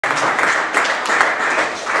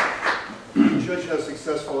judge how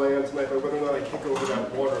successful I am tonight by whether or not I kick over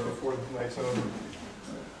that water before the night's over.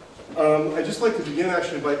 I'd just like to begin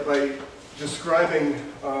actually by describing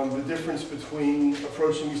the difference between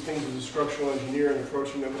approaching these things as a structural engineer and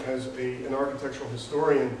approaching them as an architectural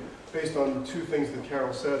historian, based on two things that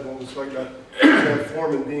Carol said. One was talking about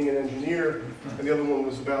Foreman being an engineer, and the other one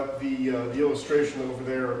was about the illustration over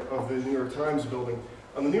there of the New York Times building.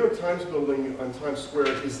 The New York Times building on Times Square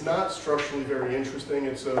is not structurally very interesting.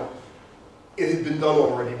 It had been done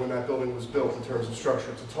already when that building was built in terms of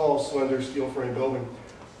structure. It's a tall, slender, steel frame building.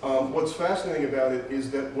 What's fascinating about it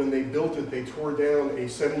is that when they built it, they tore down a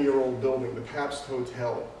 7-year-old building, the Pabst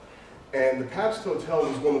Hotel. And the Pabst Hotel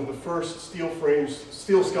was one of the first steel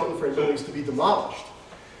skeleton frame buildings to be demolished.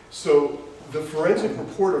 So the forensic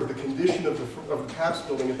report of the condition of the Pabst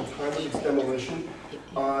building at the time of its demolition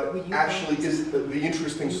actually is the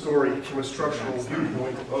interesting story from a structural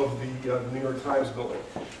viewpoint of the New York Times building,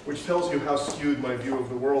 which tells you how skewed my view of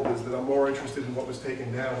the world is, that I'm more interested in what was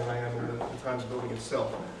taken down than I am in the Times building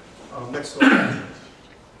itself. Next slide.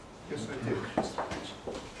 Yes, I did.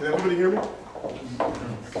 Can everybody hear me?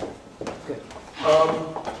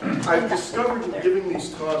 I've discovered in giving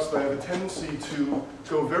these talks that I have a tendency to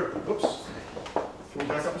go very, whoops, can we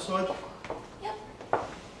back up a slide? Yep.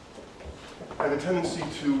 I have a tendency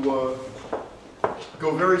to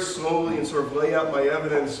go very slowly and sort of lay out my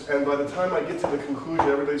evidence, and by the time I get to the conclusion,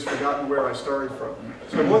 everybody's forgotten where I started from.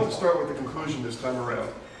 So I want to start with the conclusion this time around,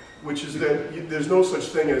 which is that there's no such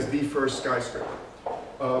thing as the first skyscraper.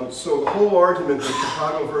 So the whole argument of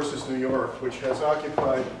Chicago versus New York, which has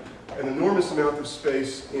occupied an enormous amount of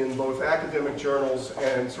space in both academic journals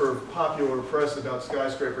and sort of popular press about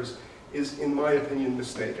skyscrapers, is, in my opinion,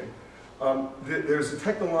 mistaken. There's a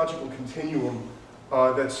technological continuum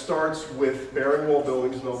that starts with bearing wall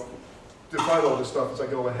buildings, and I'll define all this stuff as I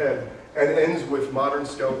go ahead, and ends with modern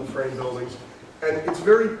skeleton frame buildings. And it's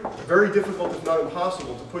very, very difficult, if not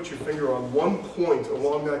impossible, to put your finger on one point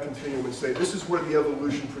along that continuum and say, this is where the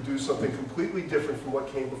evolution produced something completely different from what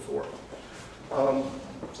came before.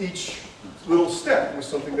 Each little step was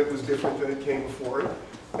something that was different than it came before it,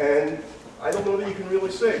 and I don't know that you can really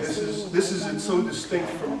say this is so distinct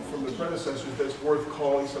from the predecessors that it's worth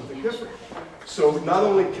calling something different. So not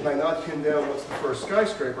only can I not pin down what's the first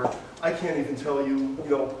skyscraper, I can't even tell you,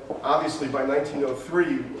 obviously by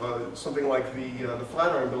 1903, something like the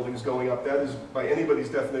Flatiron buildings going up, that is by anybody's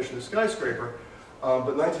definition a skyscraper,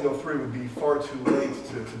 but 1903 would be far too late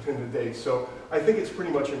to pin the date. So I think it's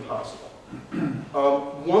pretty much impossible.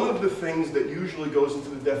 One of the things that usually goes into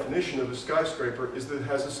the definition of a skyscraper is that it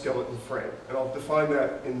has a skeleton frame, and I'll define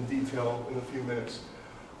that in detail in a few minutes.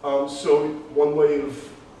 So one way of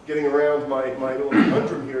getting around my little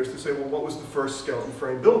conundrum here is to say, well, what was the first skeleton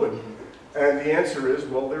frame building? And the answer is,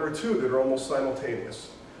 well, there are two that are almost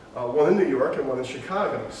simultaneous. One in New York and one in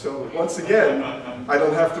Chicago. So once again, I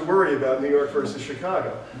don't have to worry about New York versus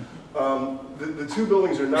Chicago. The two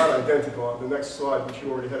buildings are not identical. The next slide, which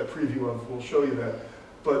you already had a preview of, will show you that.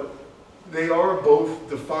 But they are both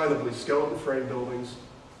definably skeleton frame buildings,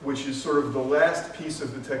 which is sort of the last piece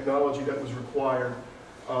of the technology that was required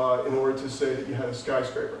in order to say that you had a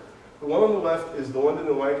skyscraper. The one on the left is the London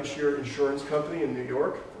and Lancashire Insurance Company in New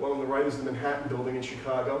York. The one on the right is the Manhattan building in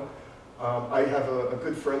Chicago. I have a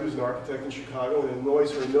good friend who's an architect in Chicago, and it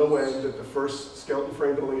annoys her no end that the first skeleton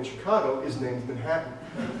frame building in Chicago is named Manhattan.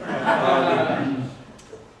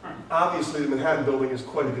 Obviously, the Manhattan building is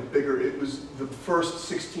quite a bit bigger. It was the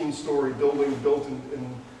first 16-story building built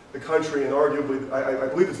in the country, and arguably, I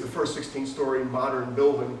believe it's the first 16-story modern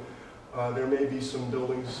building. There may be some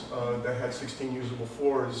buildings that had 16 usable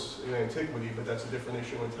floors in antiquity, but that's a different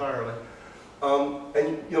issue entirely.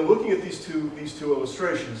 And looking at these two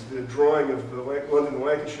illustrations, the drawing of the London and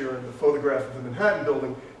Lancashire and the photograph of the Manhattan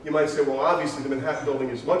building, you might say, well, obviously the Manhattan building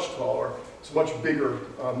is much taller, it's much bigger,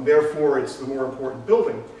 therefore it's the more important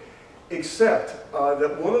building. Except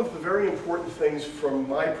that one of the very important things from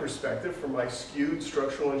my perspective, from my skewed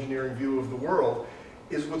structural engineering view of the world,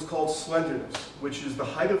 is what's called slenderness, which is the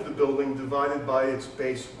height of the building divided by its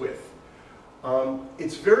base width.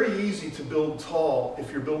 It's very easy to build tall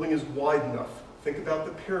if your building is wide enough. Think about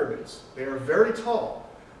the pyramids. They are very tall,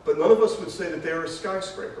 but none of us would say that they are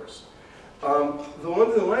skyscrapers. The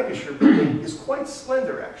London and Lancashire building is quite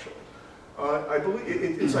slender, actually. I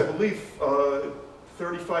believe,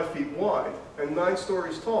 35 feet wide and 9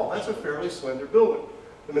 stories tall. That's a fairly slender building.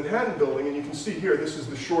 The Manhattan building, and you can see here, this is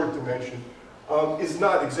the short dimension, is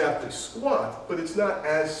not exactly squat, but it's not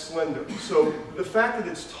as slender. So the fact that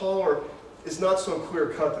it's taller is not so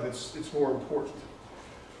clear-cut that it's more important.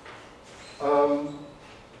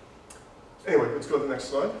 Anyway, let's go to the next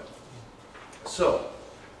slide. So,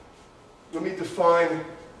 let me define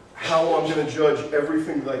how I'm going to judge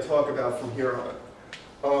everything that I talk about from here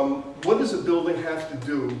on. What does a building have to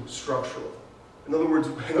do structurally? In other words,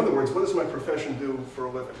 what does my profession do for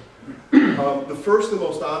a living? The first and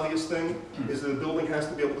most obvious thing is that a building has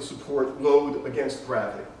to be able to support load against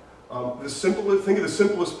gravity. Think of the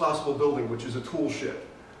simplest possible building, which is a tool shed.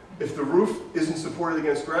 If the roof isn't supported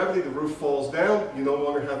against gravity, the roof falls down, you no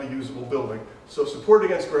longer have a usable building. So support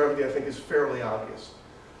against gravity, I think, is fairly obvious.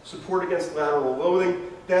 Support against lateral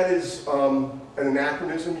loading, that is an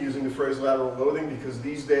anachronism, using the phrase lateral loading, because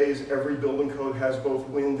these days every building code has both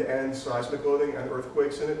wind and seismic loading and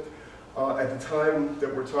earthquakes in it. At the time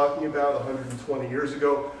that we're talking about, 120 years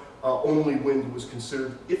ago, only wind was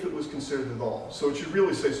considered, if it was considered at all. So it should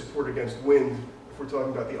really say support against wind if we're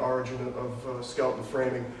talking about the origin of skeleton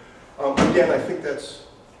framing. Again, I think that's,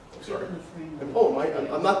 I'm sorry.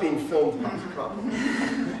 I'm not being filmed.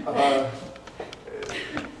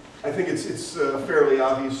 I think it's fairly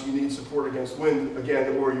obvious you need support against wind,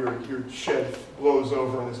 again, or your shed blows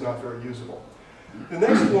over and is not very usable. The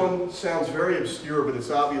next one sounds very obscure, but it's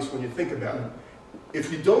obvious when you think about it.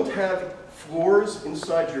 If you don't have floors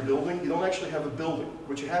inside your building, you don't actually have a building.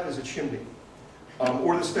 What you have is a chimney,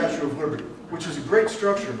 or the Statue of Liberty, which is a great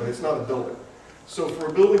structure, but it's not a building. So for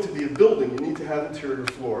a building to be a building, you need to have interior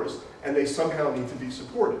floors, and they somehow need to be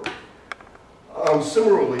supported.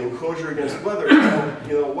 Similarly, enclosure against weather,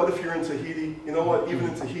 what if you're in Tahiti? You know what, even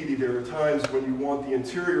in Tahiti, there are times when you want the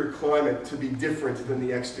interior climate to be different than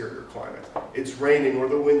the exterior climate. It's raining, or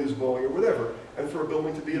the wind is blowing, or whatever. And for a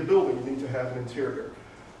building to be a building, you need to have an interior.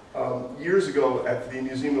 Years ago, at the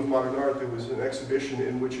Museum of Modern Art, there was an exhibition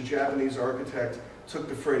in which a Japanese architect took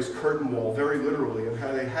the phrase curtain wall very literally and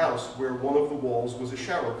had a house where one of the walls was a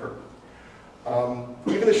shower curtain.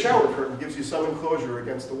 Even a shower curtain gives you some enclosure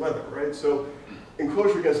against the weather, right? So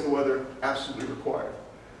enclosure against the weather, absolutely required.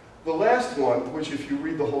 The last one, which if you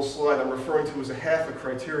read the whole slide I'm referring to as a half a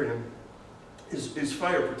criterion, is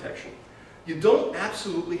fire protection. You don't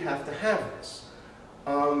absolutely have to have this.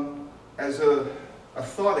 As a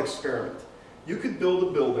thought experiment, you could build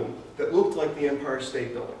a building that looked like the Empire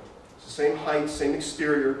State Building. It's the same height, same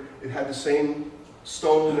exterior, it had the same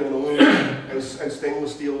stone and aluminum and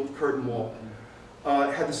stainless steel curtain wall.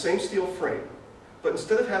 It had the same steel frame, but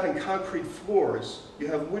instead of having concrete floors, you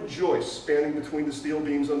have wood joists spanning between the steel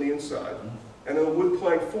beams on the inside, and then a wood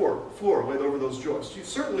plank floor laid over those joists.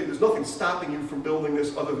 Certainly, there's nothing stopping you from building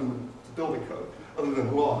this other than the building code, other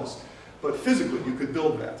than laws, but physically you could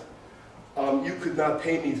build that. You could not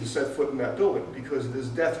pay me to set foot in that building because it is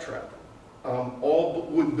a death trap. All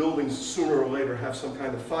wood buildings sooner or later have some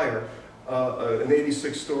kind of fire. An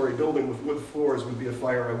 86-story building with wood floors would be a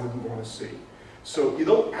fire I wouldn't want to see. So you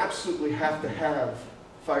don't absolutely have to have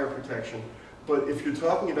fire protection, but if you're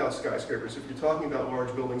talking about skyscrapers, if you're talking about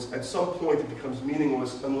large buildings, at some point it becomes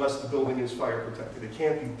meaningless unless the building is fire protected. It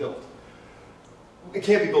can't be built. It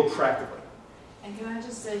can't be built practically. And can I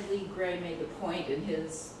just say, Lee Gray made the point in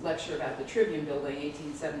his lecture about the Tribune Building,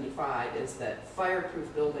 1875, is that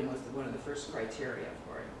fireproof building was one of the first criteria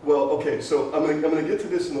for it. Well, okay, so I'm going to get to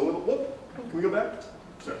this in a little bit. Can we go back?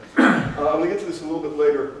 Sorry. I'm going to get to this a little bit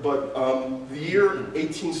later, but the year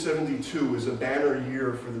 1872 is a banner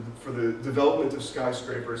year for the development of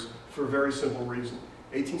skyscrapers for a very simple reason.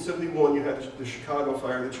 1871, you had the Chicago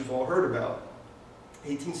fire that you've all heard about.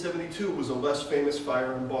 1872 was a less famous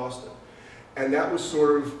fire in Boston. And that was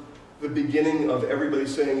sort of the beginning of everybody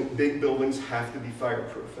saying big buildings have to be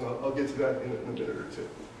fireproof. And I'll get to that in a minute or two.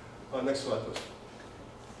 Next slide, please.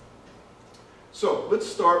 So let's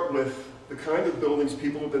start with the kind of buildings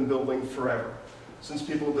people have been building forever, since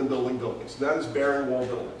people have been building buildings. And that is bearing wall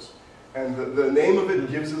buildings. And the name of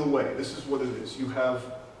it gives it away. This is what it is. You have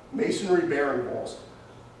masonry bearing walls.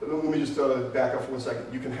 Let me just back up for 1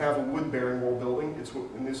 second. You can have a wood bearing wall building. It's what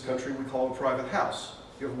in this country we call a private house.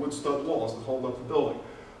 You have wood stud walls that hold up the building.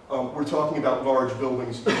 We're talking about large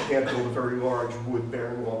buildings. You can't build a very large wood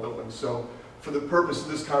bearing wall building. So for the purpose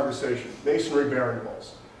of this conversation, masonry bearing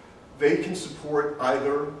walls. They can support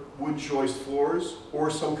either wood joist floors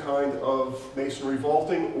or some kind of masonry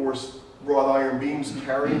vaulting or wrought iron beams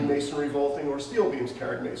carrying masonry vaulting or steel beams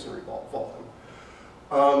carrying masonry vaulting.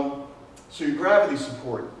 So your gravity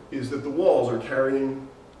support is that the walls are carrying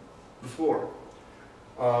the floor.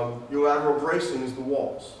 Your lateral bracing is the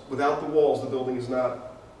walls. Without the walls, the building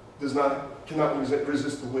cannot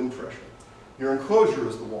resist the wind pressure. Your enclosure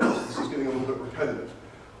is the walls. This is getting a little bit repetitive.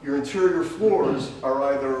 Your interior floors are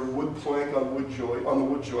either wood plank on the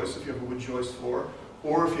wood joist if you have a wood joist floor,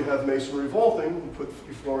 or if you have masonry vaulting, you put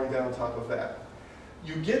your flooring down on top of that.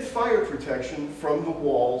 You get fire protection from the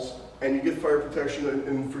walls And you get fire protection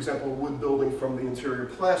in, for example, a wood building from the interior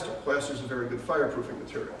plaster. Plaster is a very good fireproofing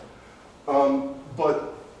material.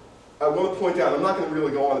 But I want to point out, I'm not going to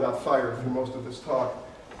really go on about fire through most of this talk.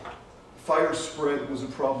 Fire spread was a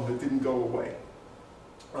problem that didn't go away.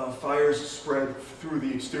 Fires spread through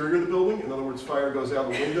the exterior of the building. In other words, fire goes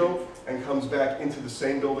out the window and comes back into the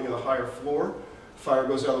same building at a higher floor. Fire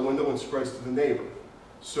goes out the window and spreads to the neighbor.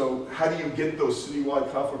 So how do you get those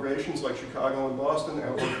citywide conflagrations like Chicago and Boston,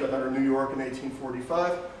 or New York in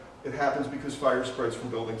 1845? It happens because fire spreads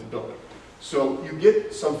from building to building. So you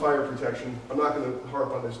get some fire protection. I'm not going to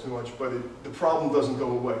harp on this too much, but the problem doesn't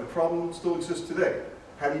go away. The problem still exists today.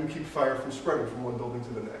 How do you keep fire from spreading from one building to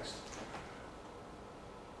the next?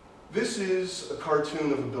 This is a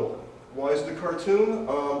cartoon of a building. Why is it a cartoon?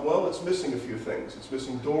 Well, it's missing a few things. It's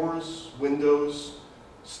missing doors, windows,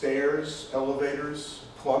 stairs, elevators,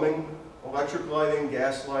 plumbing, electric lighting,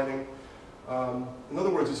 gas lighting. In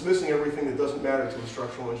other words, it's missing everything that doesn't matter to a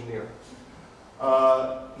structural engineer.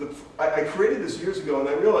 I created this years ago, and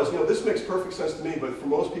I realized, this makes perfect sense to me, but for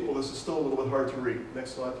most people, this is still a little bit hard to read.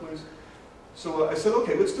 Next slide, please. So I said,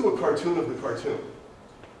 okay, let's do a cartoon of the cartoon.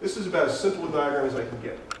 This is about as simple a diagram as I can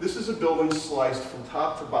get. This is a building sliced from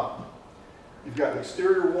top to bottom. You've got an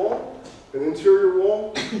exterior wall, an interior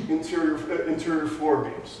wall, interior floor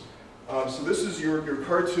beams. So this is your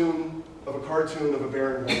cartoon of a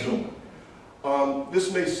bearing wall building.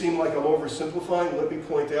 This may seem like I'm oversimplifying. Let me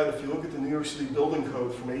point out, if you look at the New York City Building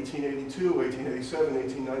Code from 1882, 1887,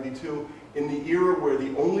 1892, in the era where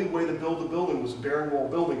the only way to build a building was a bearing wall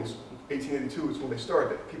building, 1882 is when they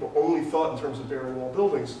started. People only thought in terms of bearing wall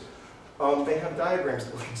buildings. They have diagrams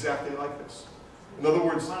that look exactly like this. In other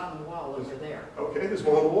words, one on the wall over there. Okay, there's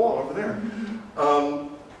one on the wall over there.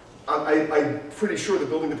 I'm pretty sure the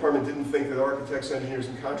building department didn't think that architects, engineers,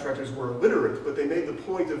 and contractors were illiterate, but they made the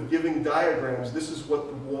point of giving diagrams. This is what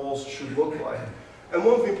the walls should look like. And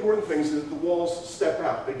one of the important things is that the walls step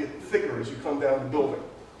out. They get thicker as you come down the building,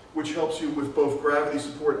 which helps you with both gravity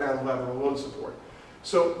support and lateral load support.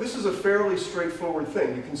 So this is a fairly straightforward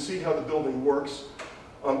thing. You can see how the building works.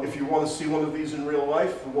 If you want to see one of these in real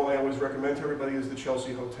life, the one I always recommend to everybody is the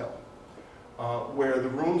Chelsea Hotel, where the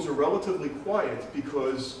rooms are relatively quiet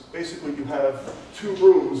because basically you have 2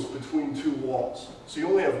 rooms between 2 walls. So you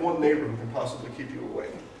only have one neighbor who can possibly keep you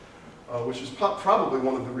awake, which is probably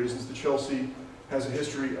one of the reasons that Chelsea has a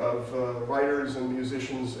history of writers and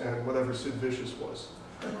musicians and whatever Sid Vicious was.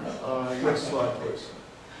 Next slide, please.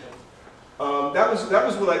 That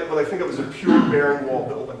was what I think of as a pure bearing wall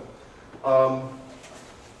building.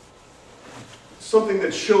 Something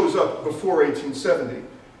that shows up before 1870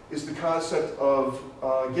 is the concept of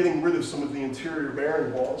getting rid of some of the interior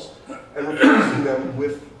bearing walls and replacing them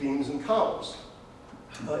with beams and columns.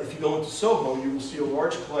 If you go into Soho, you will see a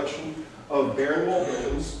large collection of bearing wall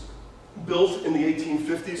buildings built in the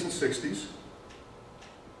 1850s and 60s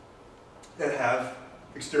that have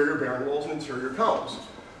exterior bearing walls and interior columns.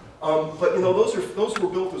 But those were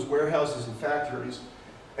built as warehouses and factories,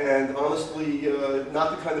 and honestly,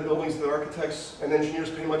 not the kind of buildings that architects and engineers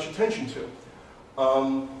pay much attention to.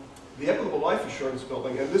 The Equitable Life Assurance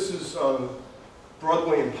building, and this is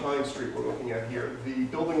Broadway and Pine Street we're looking at here. The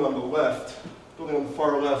building on the left, building on the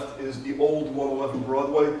far left, is the old 111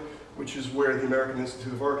 Broadway, which is where the American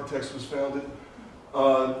Institute of Architects was founded.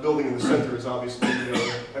 The building in the center is obviously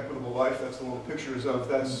Equitable Life. That's the one the picture is of.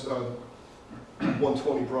 That's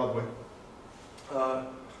 120 Broadway.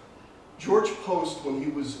 George Post, when he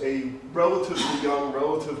was a relatively young,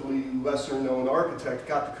 relatively lesser-known architect,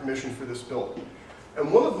 got the commission for this building.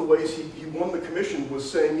 And one of the ways he won the commission was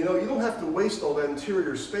saying, you don't have to waste all that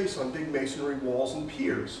interior space on big masonry walls and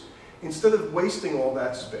piers. Instead of wasting all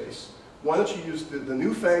that space, why don't you use the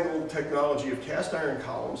newfangled technology of cast iron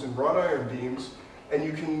columns and wrought iron beams, and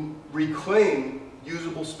you can reclaim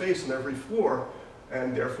usable space on every floor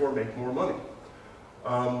and therefore make more money.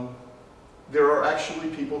 There are actually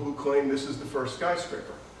people who claim this is the first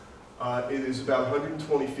skyscraper. It is about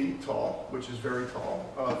 120 feet tall, which is very tall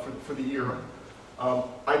for the era.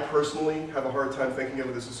 I personally have a hard time thinking of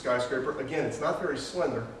it as a skyscraper. Again, it's not very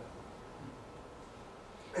slender.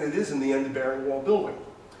 And it is in the end a bearing wall building.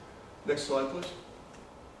 Next slide, please.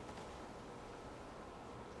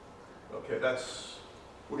 Okay,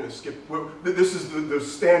 we're going to skip. This is the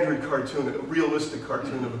standard cartoon, a realistic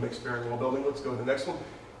cartoon of a mixed bearing wall building. Let's go to the next one.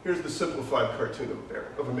 Here's the simplified cartoon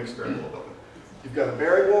of a mixed bearing wall building. You've got a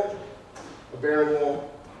bearing wall,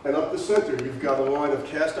 and up the center you've got a line of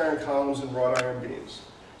cast iron columns and wrought iron beams.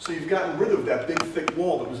 So you've gotten rid of that big thick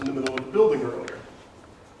wall that was in the middle of the building earlier.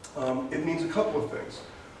 It means a couple of things.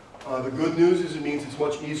 The good news is it means it's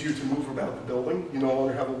much easier to move about the building. You no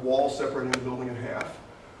longer have a wall separating the building in half.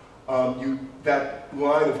 that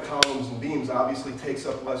line of columns and beams obviously takes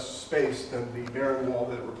up less space than the bearing wall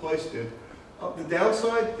that it replaced did. The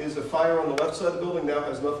downside is a fire on the left side of the building now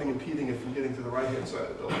has nothing impeding it from getting to the right-hand side of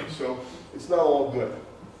the building, so it's not all good.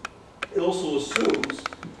 It also assumes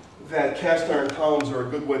that cast iron columns are a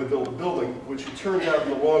good way to build a building, which it turned out in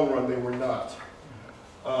the long run they were not.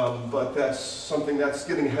 But that's something that's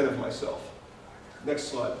getting ahead of myself. Next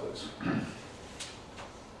slide, please.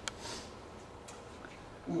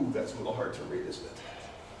 Ooh, that's a little hard to read, isn't it?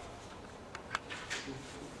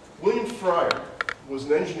 William Fryer was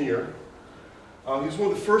an engineer. He was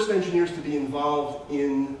one of the first engineers to be involved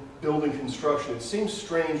in building construction. It seems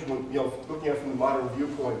strange when, looking at it from the modern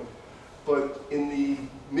viewpoint, but in the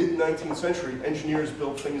mid-19th century, engineers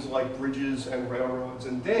built things like bridges and railroads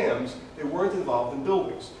and dams. They weren't involved in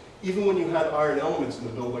buildings. Even when you had iron elements in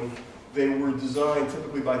the building, they were designed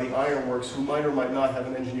typically by the ironworks, who might or might not have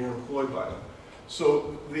an engineer employed by them.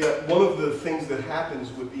 So one of the things that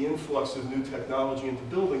happens with the influx of new technology into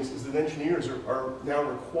buildings is that engineers are now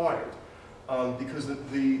required because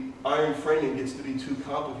the iron framing gets to be too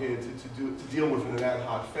complicated to deal with in an ad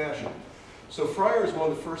hoc fashion. So Fryer is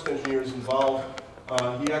one of the first engineers involved.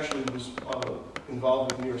 He actually was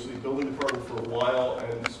involved with the New York City Building Department for a while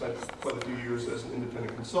and spent quite a few years as an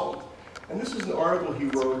independent consultant. And this is an article he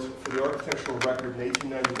wrote for the Architectural Record in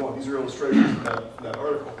 1891. These are illustrations from that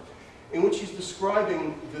article, in which he's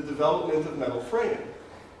describing the development of metal framing.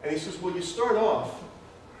 And he says, well, you start off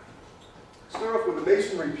with a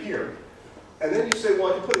masonry pier, and then you say,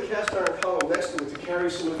 well, I can put a cast iron column next to it to carry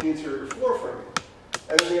some of the interior floor framing.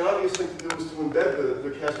 And then the obvious thing to do is to embed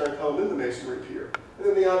the cast iron column in the masonry pier. And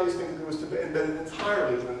then the obvious thing to do is to embed it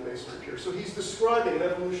entirely within the masonry pier. So he's describing an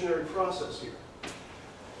evolutionary process here.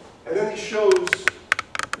 And then he shows,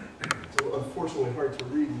 it's unfortunately hard to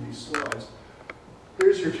read in these slides,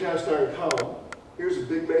 here's your cast iron column. Here's a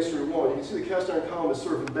big masonry wall. You can see the cast iron column is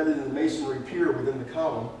sort of embedded in the masonry pier within the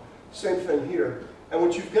column. Same thing here. And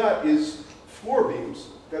what you've got is floor beams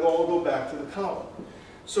that all go back to the column.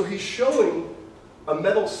 So he's showing a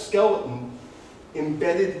metal skeleton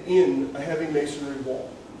embedded in a heavy masonry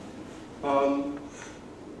wall.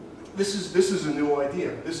 This is a new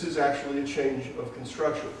idea. This is actually a change of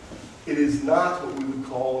construction. It is not what we would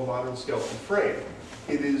call a modern skeleton frame.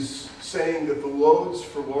 It is saying that the loads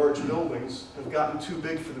for large buildings have gotten too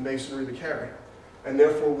big for the masonry to carry, and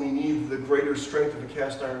therefore we need the greater strength of a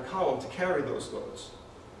cast iron column to carry those loads.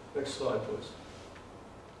 Next slide, please.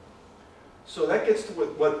 So that gets to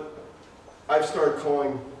what I started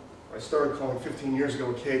calling 15 years ago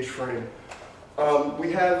a cage frame.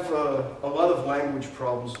 We have a lot of language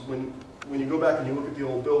problems when you go back and you look at the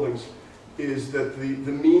old buildings, is that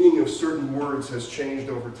the meaning of certain words has changed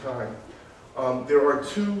over time. There are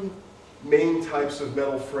two main types of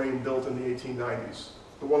metal frame built in the 1890s.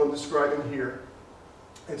 The one I'm describing here,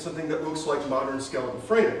 and something that looks like modern skeleton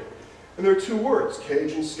framing. And there are two words,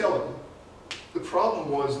 cage and skeleton. The problem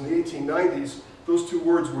was in the 1890s, those two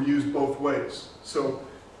words were used both ways. So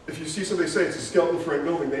if you see somebody say it's a skeleton frame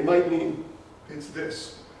building, they might mean it's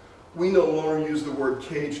this. We no longer use the word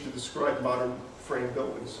cage to describe modern frame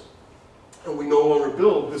buildings. And we no longer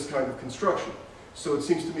build this kind of construction. So it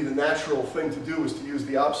seems to me the natural thing to do is to use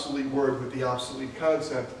the obsolete word with the obsolete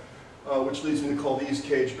concept, which leads me to call these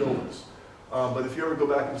cage buildings. But if you ever go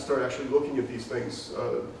back and start actually looking at these things,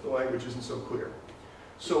 the language isn't so clear.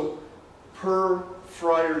 So per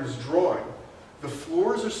Fryer's drawing, the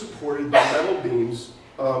floors are supported by metal beams.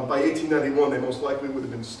 By 1891, they most likely would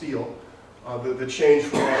have been steel. The change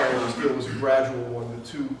from iron to steel was a gradual one. The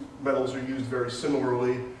two metals are used very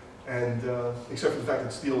similarly, and except for the fact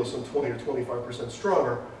that steel is some 20 or 25%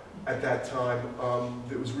 stronger at that time,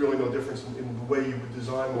 there was really no difference in the way you would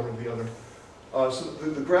design one or the other. So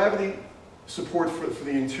the gravity support for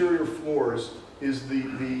the interior floors is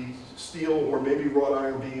the steel or maybe wrought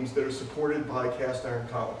iron beams that are supported by cast iron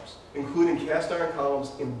columns, including cast iron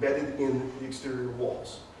columns embedded in the exterior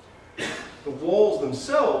walls. The walls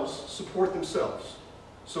themselves support themselves.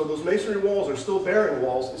 So those masonry walls are still bearing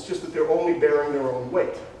walls, it's just that they're only bearing their own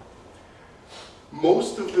weight.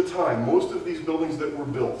 Most of the time, most of these buildings that were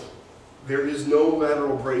built, there is no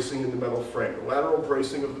lateral bracing in the metal frame. The lateral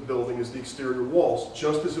bracing of the building is the exterior walls,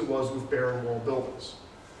 just as it was with bearing wall buildings.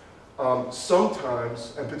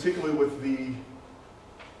 Sometimes, and particularly with the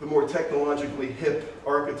more technologically hip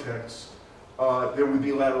architects, there would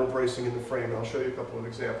be lateral bracing in the frame, and I'll show you a couple of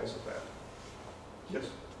examples of that. Yes?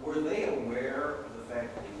 Were they aware of the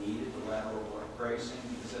fact that they needed the lateral bracing?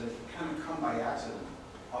 Because it had kind of come by accident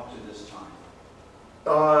up to this time.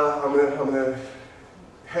 I'm gonna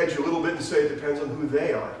hedge a little bit and say it depends on who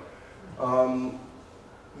they are.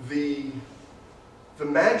 The The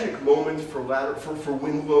magic moment for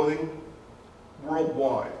wind loading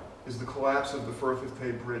worldwide is the collapse of the Firth of Tay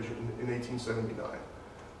Bridge in 1879.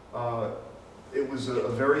 It was a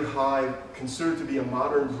very high, considered to be a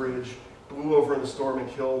modern bridge, blew over in a storm and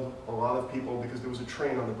killed a lot of people because there was a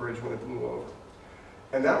train on the bridge when it blew over.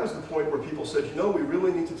 And that was the point where people said, you know, we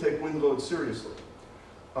really need to take wind load seriously.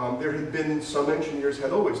 There had been, some engineers had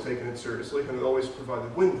always taken it seriously and had always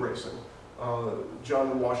provided wind bracing. John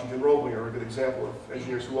and Washington Roebling are a good example of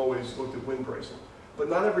engineers who always looked at wind bracing. But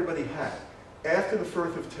not everybody had. After the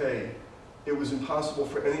Firth of Tay, it was impossible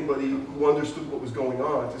for anybody who understood what was going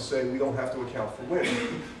on to say we don't have to account for wind.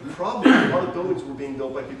 The problem is a lot of buildings were being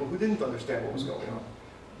built by people who didn't understand what was going on.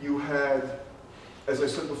 You had, as I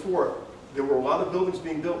said before, there were a lot of buildings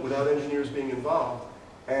being built without engineers being involved,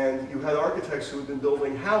 and you had architects who had been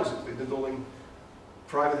building houses. They'd been building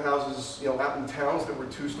private houses, you know, out in towns that were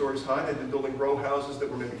 2 stories high. They'd been building row houses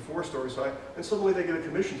that were maybe 4 stories high, and suddenly they get a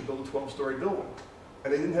commission to build a 12-story building.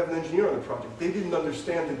 And they didn't have an engineer on the project. They didn't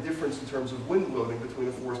understand the difference in terms of wind loading between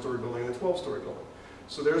a 4-story building and a 12-story building.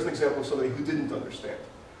 So there's an example of somebody who didn't understand.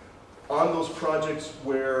 On those projects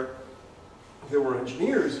where there were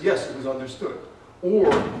engineers, yes, it was understood.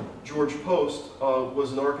 Or George Post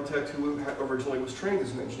was an architect who originally was trained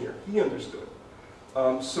as an engineer. He understood.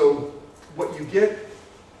 So what you get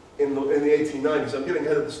in the 1890s, I'm getting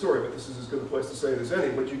ahead of the story, but this is as good a place to say it as any.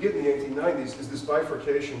 What you get in the 1890s is this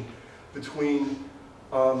bifurcation between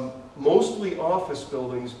mostly office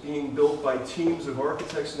buildings being built by teams of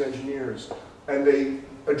architects and engineers, and they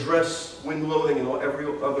address wind loading and every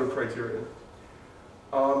other criteria.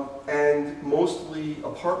 And mostly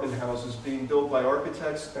apartment houses being built by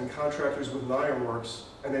architects and contractors with an ironworks,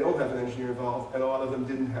 and they don't have an engineer involved, and a lot of them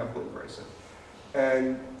didn't have wind bracing.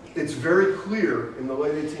 And it's very clear in the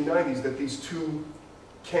late 1890s that these 2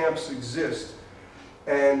 camps exist,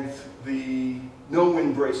 and the no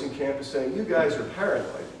wind bracing camp is saying, you guys are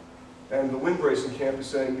paranoid, and the wind bracing camp is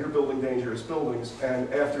saying, you're building dangerous buildings,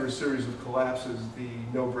 and after a series of collapses, the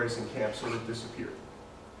no bracing camp sort of disappeared.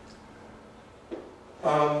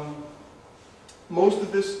 Most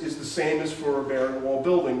of this is the same as for a barren wall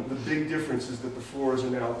building. The big difference is that the floors are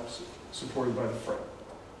now supported by the frame.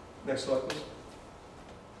 Next slide, please.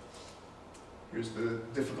 Here's the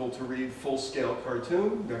difficult to read full-scale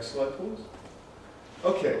cartoon. Next slide, please.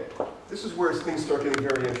 Okay, this is where things start getting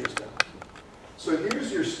very interesting. So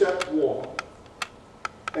here's your stepped wall,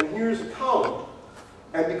 and here's a column.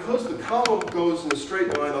 And because the column goes in a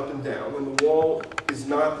straight line up and down, and the wall is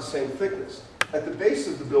not the same thickness, at the base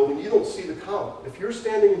of the building, you don't see the column. If you're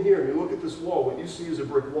standing in here and you look at this wall, what you see is a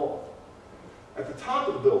brick wall. At the top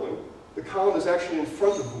of the building, the column is actually in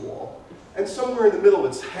front of the wall, and somewhere in the middle,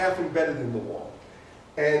 it's half embedded in the wall.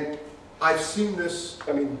 And I've seen this,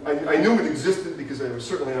 I mean, I knew it existed because there were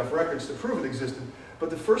certainly enough records to prove it existed, but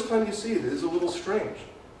the first time you see it, it is a little strange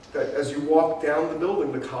that as you walk down the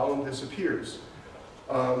building, the column disappears.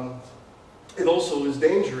 It also is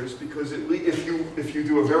dangerous because if you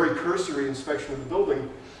do a very cursory inspection of the building,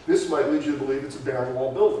 this might lead you to believe it's a barren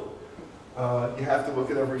wall building. You have to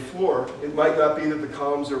look at every floor. It might not be that the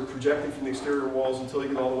columns are projecting from the exterior walls until you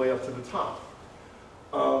get all the way up to the top.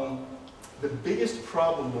 The biggest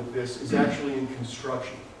problem with this is actually in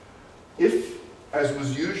construction. If, as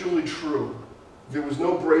was usually true, there was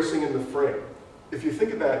no bracing in the frame, if you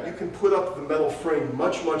think about it, you can put up the metal frame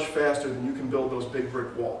much, much faster than you can build those big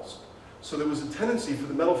brick walls. So there was a tendency for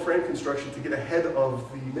the metal frame construction to get ahead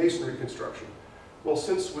of the masonry construction. Well,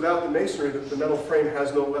 since without the masonry, the metal frame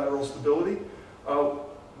has no lateral stability,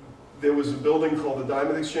 there was a building called the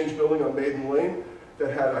Diamond Exchange Building on Maiden Lane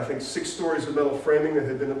that had, I think, 6 stories of metal framing that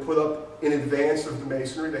had been put up in advance of the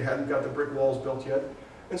masonry. They hadn't got the brick walls built yet.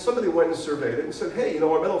 And somebody went and surveyed it and said, hey, you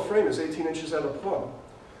know, our metal frame is 18 inches out of plumb,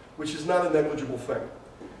 which is not a negligible thing.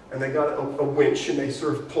 And they got a winch and they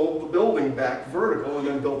sort of pulled the building back vertical and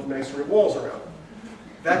then built the masonry walls around it.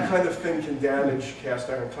 That kind of thing can damage cast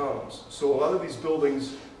iron columns. So a lot of these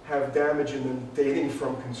buildings have damage in them dating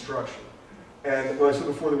from construction. And when I said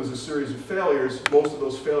before there was a series of failures, most of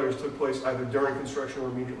those failures took place either during construction or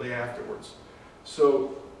immediately afterwards.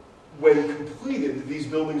 So when completed, these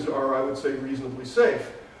buildings are, I would say, reasonably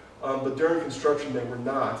safe. But during construction, they were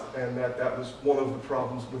not, and that was one of the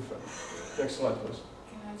problems with them. Next slide, please.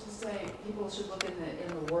 Can I just say, people should look in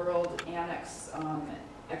the World Annex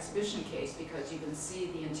exhibition case, because you can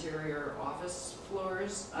see the interior office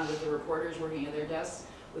floors with the reporters working at their desks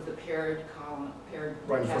with the paired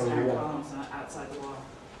cast iron columns outside the wall.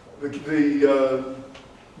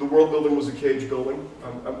 The World building was a cage building.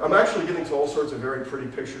 I'm actually getting to all sorts of very pretty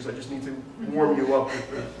pictures. I just need to warm you up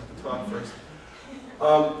with the talk first.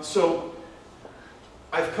 So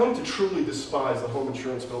I've come to truly despise the home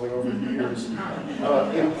insurance building over the years,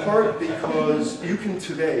 in part because you can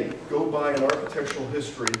today go by an architectural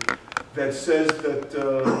history that says that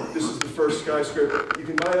this is the first skyscraper. You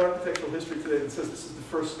can buy an architectural history today that says this is the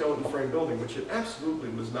first skeleton frame building, which it absolutely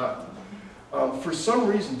was not. For some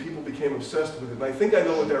reason, people became obsessed with it, and I think I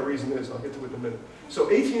know what that reason is. I'll get to it in a minute. So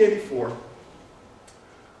 1884,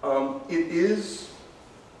 it is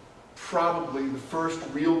probably the first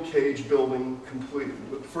real cage building completed.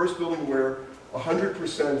 The first building where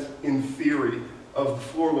 100% in theory of the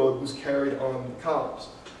floor load was carried on the columns.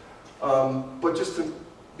 But just to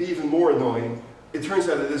be even more annoying, it turns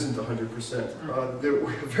out it isn't 100%.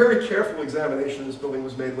 A very careful examination of this building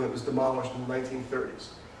was made when it was demolished in the 1930s.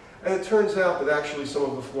 And it turns out that actually some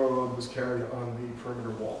of the floor load was carried on the perimeter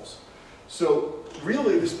walls. So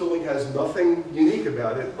really this building has nothing unique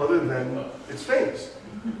about it other than it's famous.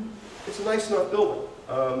 It's a nice enough building,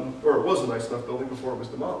 or it was a nice enough building before it was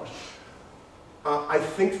demolished. I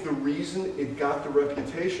think the reason it got the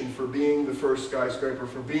reputation for being the first skyscraper,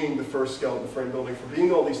 for being the first skeleton frame building, for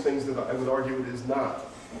being all these things that I would argue it is not,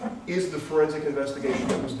 is the forensic investigation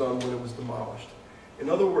that was done when it was demolished. In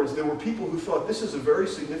other words, there were people who thought this is a very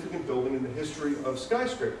significant building in the history of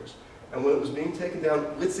skyscrapers. And when it was being taken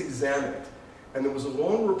down, let's examine it. And there was a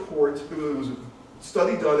long report, there was a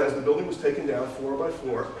study done as the building was taken down floor by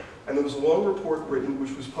floor, and there was a long report written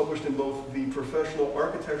which was published in both the Professional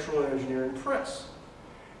Architectural and Engineering Press.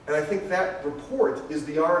 And I think that report is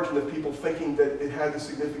the origin of people thinking that it had the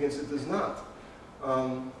significance it does not.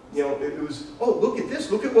 You know, it was, oh, look at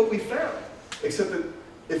this, look at what we found. Except that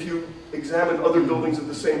if you examined other buildings of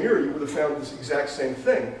the same era, you would have found this exact same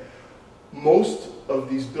thing. Most of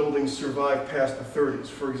these buildings survived past the 30s.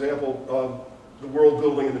 For example, the World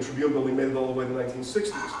Building and the Tribune Building made it all the way to the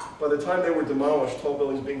 1960s. By the time they were demolished, tall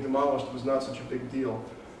buildings being demolished was not such a big deal.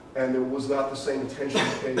 And there was not the same attention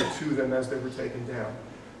paid to them as they were taken down.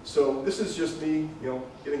 So this is just me, you know,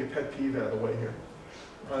 getting a pet peeve out of the way here.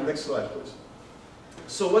 Next slide, please.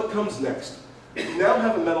 So what comes next? You now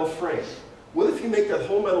have a metal frame. What if you make that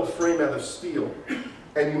whole metal frame out of steel,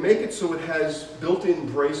 and you make it so it has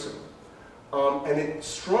built-in bracing, and it's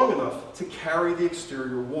strong enough to carry the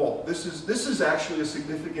exterior wall? This is actually a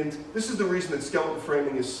significant, this is the reason that skeleton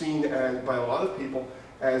framing is seen as, by a lot of people,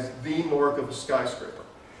 as the mark of a skyscraper.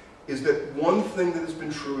 Is that one thing that has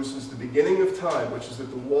been true since the beginning of time, which is that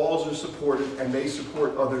the walls are supported and they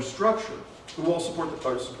support other structure. The walls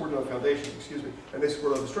are supported on foundation, excuse me, and they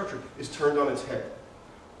support other structure, is turned on its head.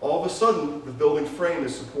 All of a sudden, the building frame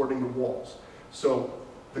is supporting the walls. So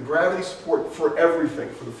the gravity support for everything,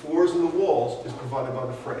 for the floors and the walls, is provided by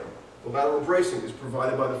the frame. The lateral bracing is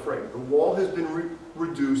provided by the frame. The wall has been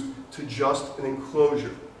reduced to just an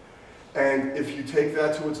enclosure. And if you take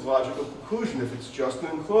that to its logical conclusion, if it's just an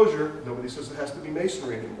enclosure, nobody says it has to be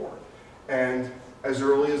masonry anymore. And as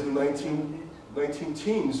early as the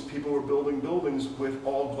 19-teens, people were building buildings with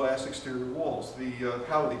all glass exterior walls. The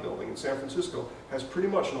Palladio building in San Francisco has pretty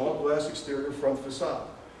much an all glass exterior front facade.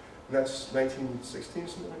 And that's 1916,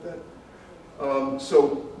 something like that.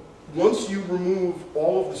 So once you remove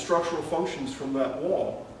all of the structural functions from that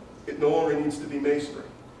wall, it no longer needs to be masonry.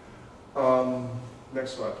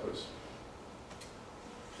 Next slide, please.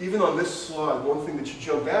 Even on this slide, one thing that should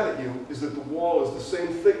jump out at you is that the wall is the same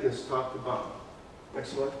thickness top to bottom.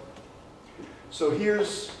 Next slide. So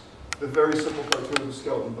here's the very simple cartoon of a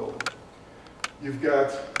skeleton building. You've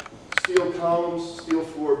got steel columns, steel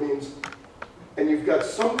floor beams, and you've got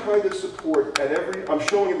some kind of support at every, I'm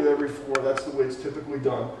showing it at every floor, that's the way it's typically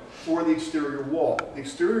done, for the exterior wall. The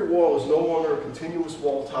exterior wall is no longer a continuous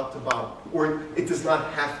wall top to bottom, or it does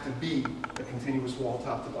not have to be a continuous wall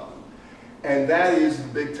top to bottom. And that is the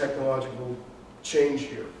big technological change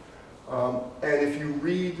here. And if you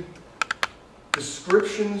read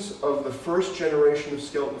descriptions of the first generation of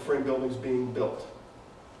skeleton frame buildings being built,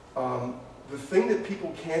 the thing that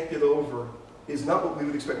people can't get over is not what we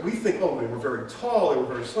would expect. We think, oh, they were very tall, they were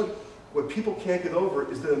very slim. What people can't get over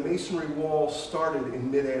is that a masonry wall started in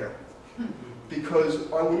midair. Because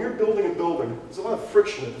when you're building a building, there's a lot of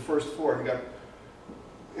friction at the first floor. You got,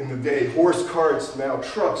 in the day, horse carts, now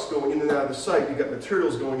trucks going in and out of the site. You got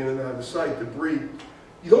materials going in and out of the site, debris.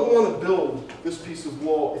 You don't want to build this piece of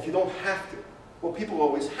wall if you don't have to. Well, people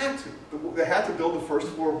always had to. They had to build the first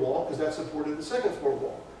floor wall because that supported the second floor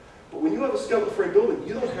wall. But when you have a skeleton frame building,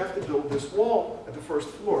 you don't have to build this wall at the first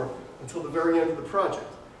floor until the very end of the project.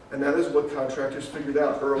 And that is what contractors figured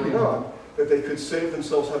out early on, that they could save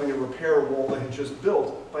themselves having to repair a wall they had just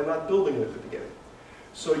built by not building it at the beginning.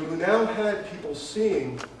 So you now had people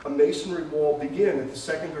seeing a masonry wall begin at the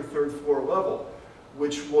second or third floor level,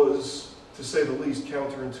 which was to say the least,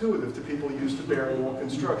 counterintuitive to people used to bearing wall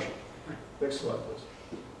construction. Next slide, please.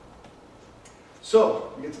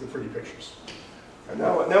 So, we get to the pretty pictures. And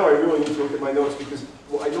now I really need to look at my notes because,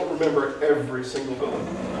 well, I don't remember every single building.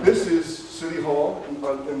 This is City Hall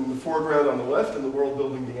in the foreground on the left and the World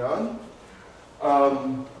Building beyond.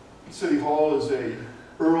 City Hall is a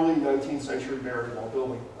early 19th century bearing wall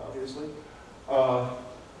building, obviously.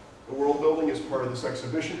 The World Building is part of this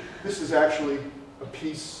exhibition. This is actually a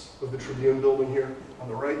piece of the Tribune building here on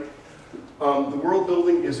the right. The World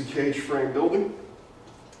Building is a cage frame building.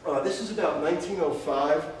 This is about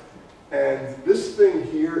 1905, and this thing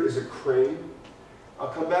here is a crane. I'll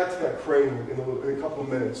come back to that crane in a couple of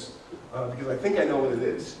minutes, because I think I know what it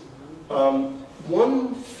is.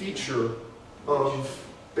 One feature of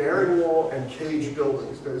bearing wall and cage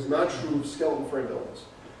buildings that is not true of skeleton frame buildings.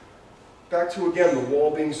 Back to, again, the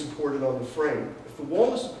wall being supported on the frame. If the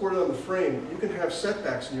wall is supported on the frame, you can have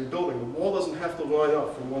setbacks in your building. The wall doesn't have to line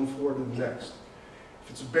up from one floor to the next.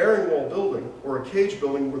 If it's a bearing wall building or a cage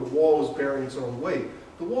building where the wall is bearing its own weight,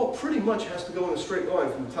 the wall pretty much has to go in a straight line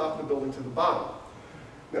from the top of the building to the bottom.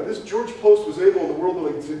 Now, this George Post was able in the World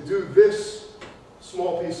Building to do this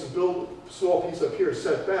small piece up here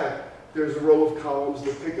set back. There's a row of columns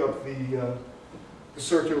that pick up the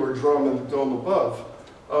circular drum and the dome above.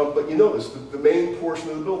 But you notice the main portion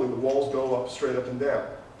of the building, the walls go up, straight up and down.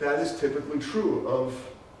 That is typically true of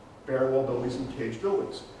bearing wall buildings and cage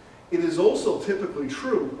buildings. It is also typically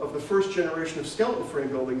true of the first generation of skeleton frame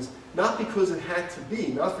buildings, not because it had to be,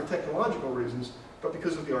 not for technological reasons, but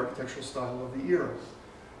because of the architectural style of the era.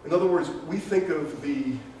 In other words, we think of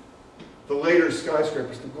the later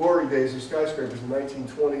skyscrapers, the glory days of skyscrapers in the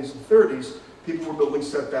 1920s and 30s, people were building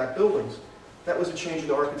set-back buildings. That was a change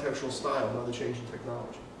in architectural style, not a change in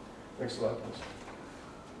technology. Next slide,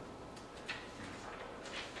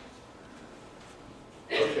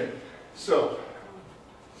 please. Okay, so,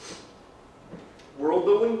 World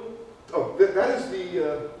Building. Oh, that is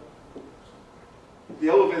the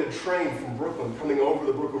elevated train from Brooklyn coming over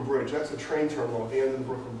the Brooklyn Bridge. That's the train terminal at the end of the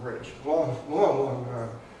Brooklyn Bridge. Long, long, long time.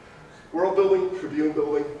 World Building, Tribune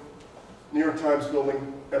Building, New York Times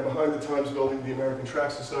Building, and behind the Times Building, the American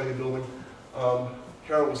Tract Society Building.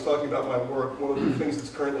 Carol was talking about my work. One of the things that's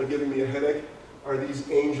currently giving me a headache are these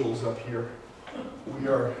angels up here. We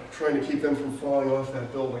are trying to keep them from falling off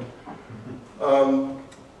that building.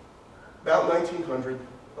 About 1900,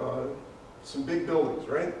 some big buildings,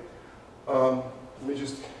 right? Let me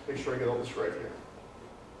just make sure I get all this right here.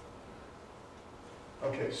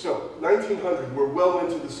 Okay, so 1900, we're well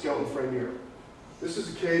into the skeleton frame era. This is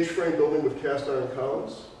a cage frame building with cast iron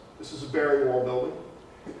columns. This is a bearing wall building.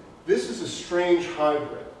 This is a strange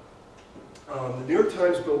hybrid. The New York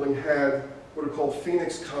Times building had what are called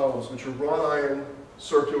Phoenix columns, which are wrought iron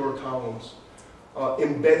circular columns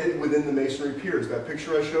embedded within the masonry piers. That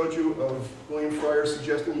picture I showed you of William Fryer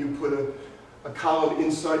suggesting you put a column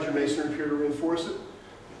inside your masonry pier to reinforce it,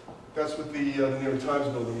 that's what the New York Times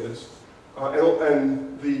building is.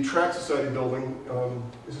 And the Tract Society building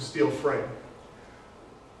is a steel frame.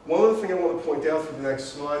 One other thing I want to point out for the next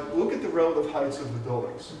slide, look at the relative heights of the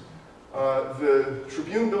buildings. The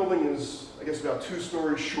Tribune building is, I guess, about 2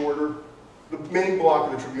 stories shorter. The main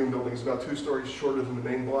block of the Tribune building is about 2 stories shorter than the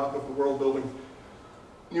main block of the World Building.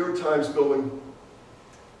 New York Times building,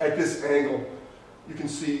 at this angle, you can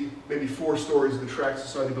see maybe 4 stories of the Tract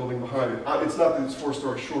Society building behind it. It's not that it's 4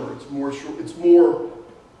 stories shorter, it's more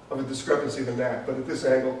of a discrepancy than that, but at this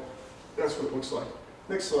angle, that's what it looks like.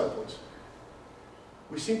 Next slide, please.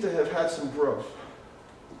 We seem to have had some growth.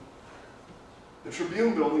 The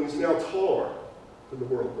Tribune building is now taller than the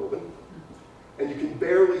World Building, and you can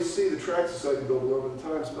barely see the Tract Society building over the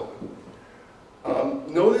Times building.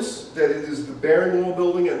 Notice that it is the bearing wall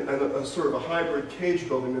building and a sort of a hybrid cage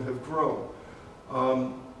building that have grown.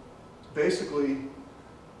 Basically,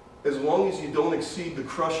 as long as you don't exceed the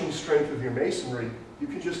crushing strength of your masonry, you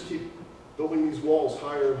can just keep building these walls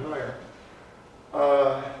higher and higher.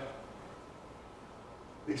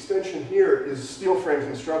 The extension here is steel frame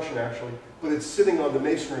construction, actually, but it's sitting on the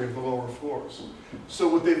masonry of the lower floors. So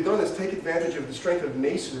what they've done is take advantage of the strength of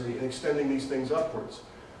masonry and extending these things upwards.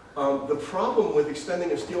 The problem with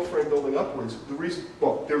extending a steel frame building upwards,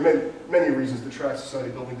 well, there are many reasons the Tract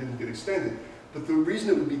Society building didn't get extended, but the reason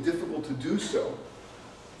it would be difficult to do so,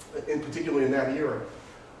 particularly in that era,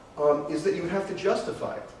 is that you would have to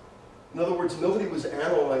justify it. In other words, nobody was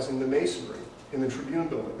analyzing the masonry in the Tribune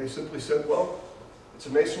building. They simply said, well, it's a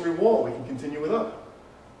masonry wall, we can continue it up.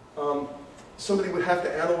 Somebody would have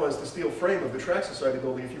to analyze the steel frame of the Tract Society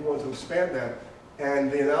building if you wanted to expand that,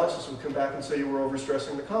 and the analysis would come back and say you were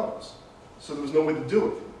overstressing the columns. So there was no way to do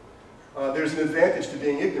it. there's an advantage to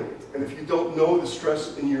being ignorant. And if you don't know the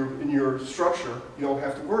stress in your structure, you don't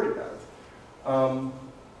have to worry about it.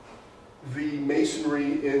 The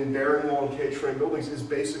masonry in bearing wall and cage frame buildings is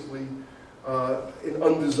basically an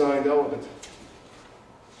undesigned element.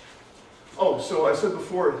 Oh, so I said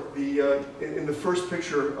before, in the first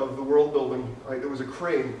picture of the World Building, there was a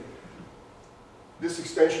crane. This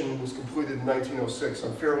extension was completed in 1906.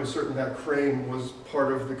 I'm fairly certain that crane was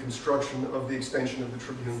part of the construction of the extension of the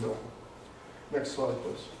Tribune Building. Next slide,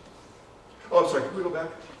 please. Oh, I'm sorry, can we go back?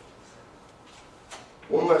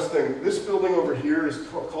 One last thing. This building over here is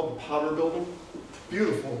called the Potter Building.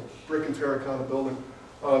 Beautiful brick and terracotta building.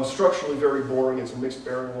 Structurally very boring. It's a mixed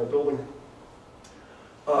bearing wall building.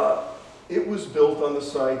 It was built on the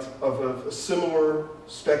site of a similar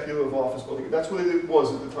speculative office building. That's what it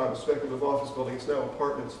was at the time, a speculative office building. It's now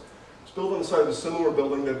apartments. It's built on the site of a similar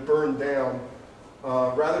building that burned down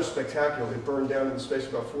rather spectacularly. It burned down in the space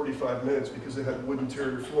of about 45 minutes because it had wood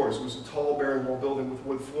interior floors. It was a tall bearing wall building with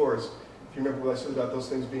wood floors. If you remember what I said about those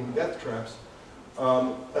things being death traps.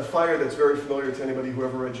 A fire that's very familiar to anybody who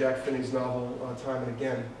ever read Jack Finney's novel, Time and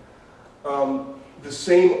Again. The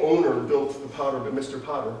same owner built the Potter, Mr.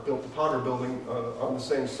 Potter, built the Potter Building on the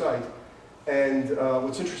same site. And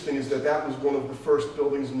what's interesting is that that was one of the first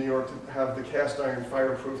buildings in New York to have the cast iron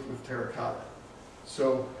fireproofed with terracotta.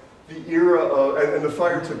 So the era of, and the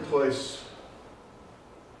fire took place,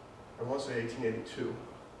 I want to say 1882.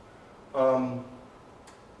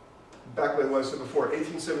 Back by what I said before,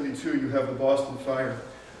 1872, you have the Boston fire.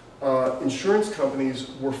 Insurance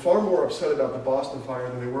companies were far more upset about the Boston fire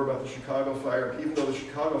than they were about the Chicago fire, even though the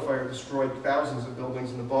Chicago fire destroyed thousands of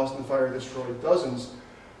buildings and the Boston fire destroyed dozens,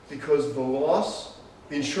 because the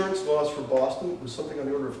insurance loss for Boston was something on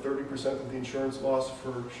the order of 30% of the insurance loss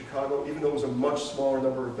for Chicago, even though it was a much smaller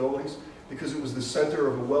number of buildings, because it was the center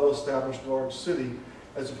of a well-established large city,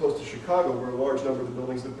 as opposed to Chicago, where a large number of the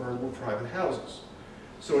buildings that burned were private houses.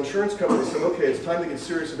 So insurance companies said, okay, it's time to get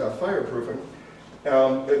serious about fireproofing.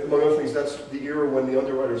 Among other things, that's the era when the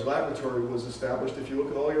Underwriters Laboratory was established. If you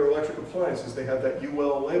look at all your electric appliances, they have that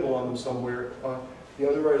UL label on them somewhere. The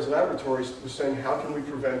Underwriters Laboratory was saying, how can we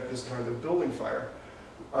prevent this kind of building fire?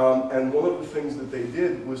 And one of the things that they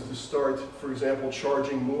did was to start, for example,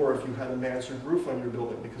 charging more if you had a mansard roof on your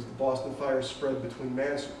building, because the Boston fire spread between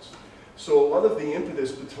mansards. So a lot of the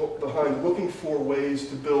impetus behind looking for ways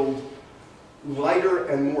to build lighter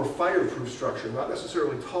and more fireproof structure, not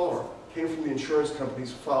necessarily taller, came from the insurance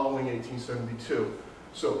companies following 1872.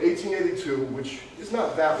 So 1882, which is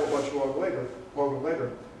not that much longer later,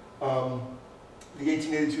 the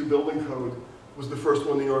 1882 building code was the first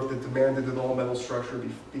one in New York that demanded that all metal structure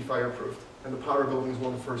be fireproofed. And the Potter Building is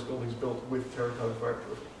one of the first buildings built with terracotta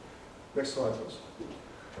fireproofing. Next slide, please.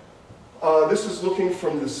 This is looking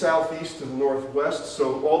from the southeast to the northwest.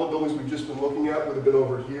 So all the buildings we've just been looking at would have been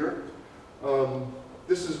over here.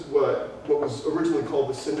 This is what was originally called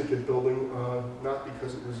the Syndicate Building, not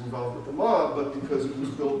because it was involved with the mob, but because it was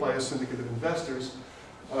built by a syndicate of investors.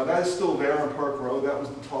 That is still there on Park Row. That was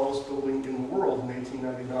the tallest building in the world in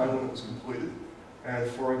 1899 when it was completed. And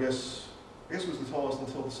for, I guess it was the tallest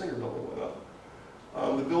until the Singer Building went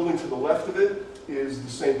up. The building to the left of it is the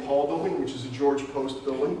St. Paul Building, which is a George Post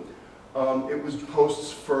building. It was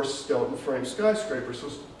Post's first skeleton frame skyscraper. So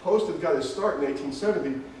Post had got his start in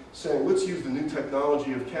 1870 saying, let's use the new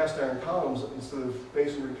technology of cast iron columns instead of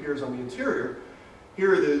masonry piers on the interior.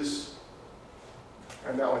 Here it is,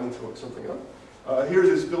 and now I need to look something up. Here it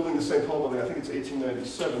is building the St. Paul Building, I think it's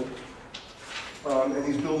 1897, and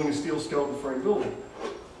he's building a steel skeleton frame building.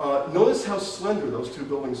 Notice how slender those two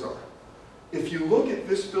buildings are. If you look at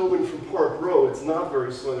this building from Park Row, it's not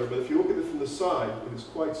very slender, but if you look at it from the side, it is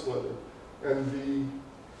quite slender. And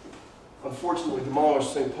the unfortunately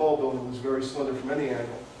demolished St. Paul building was very slender from any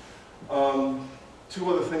angle. Two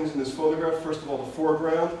other things in this photograph. First of all, the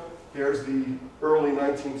foreground. There's the early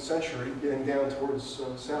 19th century getting down towards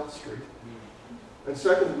South Street. And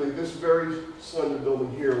secondly, this very slender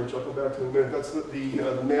building here, which I'll come back to in a minute, that's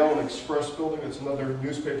the Mail and Express building. It's another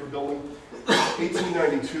newspaper building.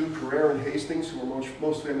 1892, Carrere and Hastings, who were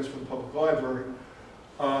most famous for the public library.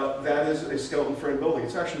 That is a skeleton frame building.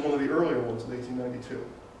 It's actually one of the earlier ones in 1892.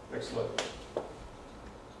 Next slide.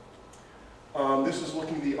 This is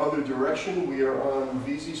looking the other direction. We are on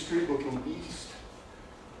Vesey Street looking east.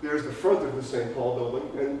 There's the front of the St. Paul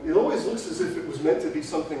building, and it always looks as if it was meant to be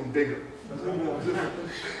something bigger.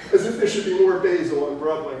 As if there should be more bays along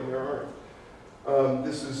Broadway, and there aren't.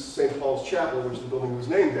 This is St. Paul's Chapel, which the building was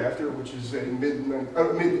named after, which is a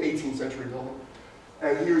mid-18th century building.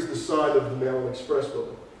 And here's the side of the Mail and Express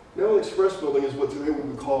building. Mail and Express building is what today we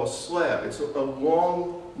would call a slab. It's a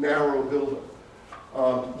long, narrow building.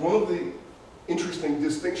 One of the interesting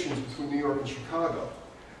distinctions between New York and Chicago,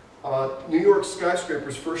 New York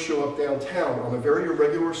skyscrapers first show up downtown on a very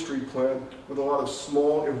irregular street plan with a lot of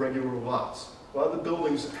small, irregular lots. A lot of the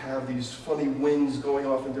buildings have these funny wings going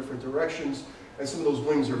off in different directions, and some of those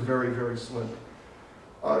wings are very, very slender.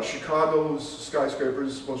 Chicago's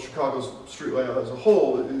skyscrapers, well, Chicago's street layout as a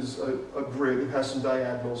whole is a grid. It has some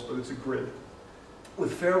diagonals, but it's a grid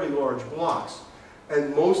with fairly large blocks.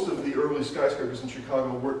 And most of the early skyscrapers in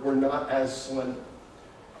Chicago were not as slender.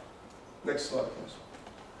 Next slide, please.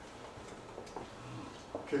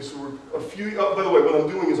 Okay, so we're a few, by the way, what I'm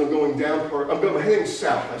doing is I'm going down Park, I'm heading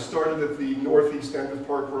south. I started at the northeast end of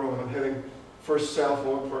Park Row, and I'm heading first south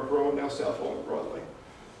along Park Row, and now south along Broadway.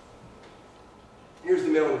 Here's the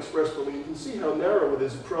Maryland Express building. You can see how narrow it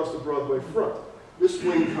is across the Broadway front. This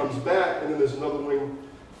wing comes back, and then there's another wing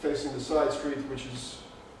facing the side street, which is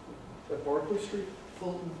at Barclay Street?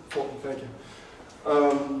 Fulton. Fulton, thank you.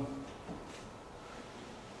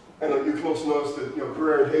 And you can also notice that, you know,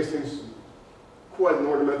 Carrera and Hastings, quite an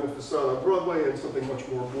ornamental facade on Broadway and something much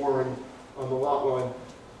more boring on the lot line.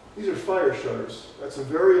 These are fire shutters. That's a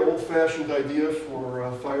very old-fashioned idea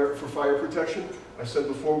for fire protection. I said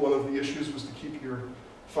before, one of the issues was to keep your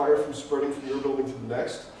fire from spreading from your building to the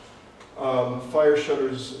next. Fire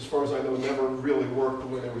shutters, as far as I know, never really worked the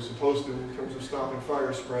way they were supposed to in terms of stopping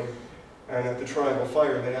fire spread. And at the Triangle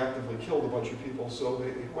Fire, they actively killed a bunch of people, so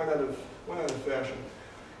they went out of fashion.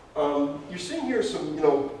 You're seeing here some, you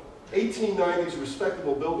know, 1890s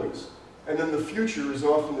respectable buildings, and then the future is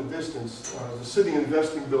off in the distance. The City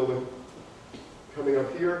Investing Building coming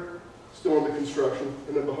up here, still under construction,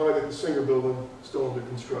 and then behind it, the Singer Building, still under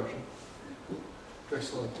construction. Next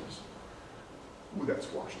slide, please. Ooh, that's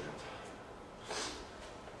washed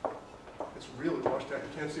out. It's really washed out. You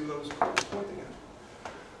can't see what I was pointing at.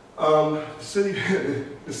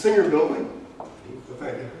 The Singer Building.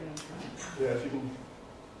 Thank you. Yeah, if you can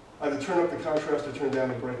either turn up the contrast or turn down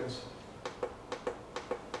the brightness.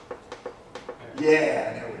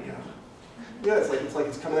 Yeah, there we go. Yeah, it's like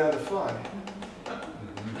it's coming out of the fly.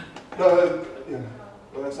 No, yeah,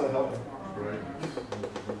 well, that's not helping. Right.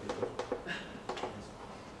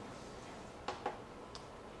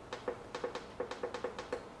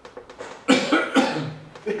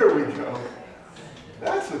 There we go.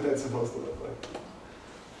 That's what that's supposed to look like.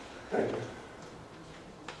 Thank you.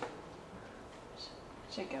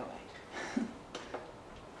 Should go away.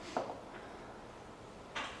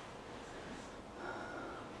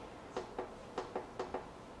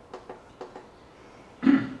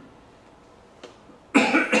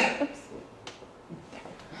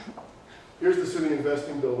 Here's the City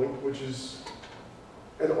Investing Building, which is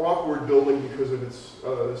an awkward building because of its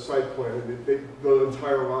site plan. The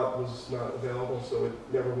entire lot was not available, so it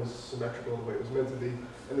never was symmetrical the way it was meant to be.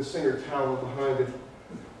 And the Singer Tower behind it.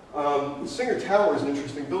 The Singer Tower is an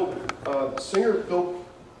interesting building. The Singer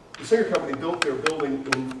Company built their building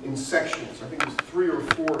in sections. I think it was 3 or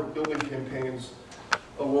 4 building campaigns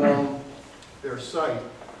along their site.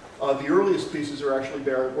 The earliest pieces were actually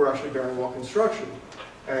bearing wall construction.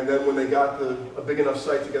 And then when they got a big enough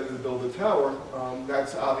site together to build the tower,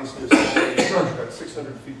 that's obviously a structure that's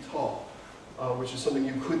 600 feet tall, which is something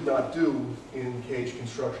you could not do in cage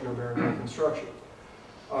construction or bearing wall construction.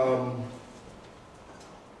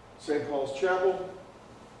 St. Paul's Chapel,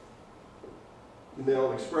 the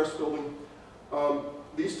Maryland Express building.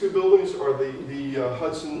 These two buildings are the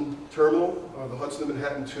Hudson Terminal, the Hudson and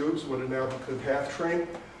Manhattan Tubes, what are now the PATH train.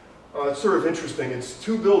 It's sort of interesting. It's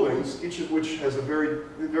 2 buildings, each of which has a very,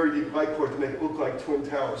 very deep light court to make it look like twin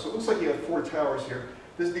towers. So it looks like you have 4 towers here.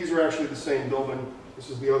 These are actually the same building. This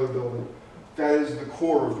is the other building. That is the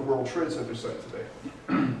core of the World Trade Center site today.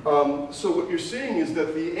 So what you're seeing is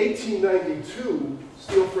that the 1892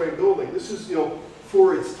 steel frame building, this is, you know,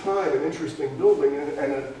 for its time, an interesting building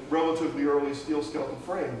and a relatively early steel skeleton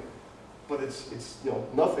frame. But it's you know,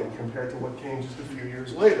 nothing compared to what came just a few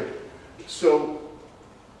years later. So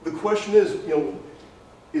the question is, you know,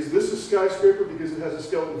 is this a skyscraper because it has a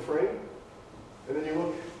skeleton frame? And then you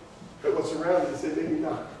look at what's around it and say, maybe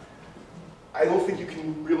not. I don't think you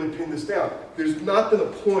can really pin this down. There's not been a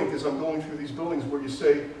point as I'm going through these buildings where you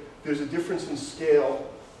say there's a difference in scale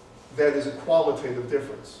that is a qualitative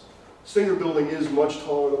difference. Singer Building is much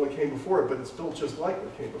taller than what came before it, but it's built just like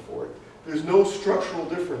what came before it. There's no structural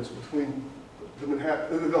difference between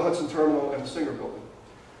the Hudson Terminal and the Singer Building.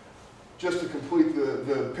 Just to complete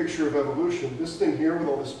the picture of evolution, this thing here with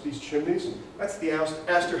all these chimneys, that's the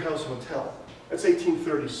Astor House Hotel. That's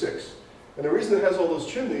 1836. And the reason it has all those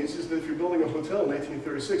chimneys is that if you're building a hotel in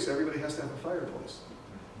 1836, everybody has to have a fireplace.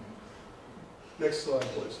 Next slide,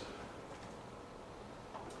 please.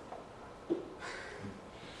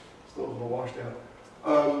 washed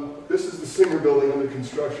out. This is the Singer building under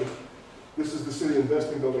construction. This is the City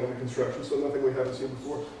Investing building under construction, so nothing we haven't seen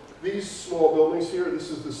before. These small buildings here, this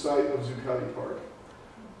is the site of Zuccotti Park.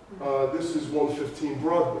 This is 115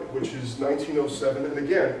 Broadway, which is 1907, and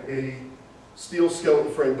again, a steel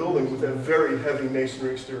skeleton frame building with a very heavy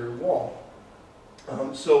masonry exterior wall.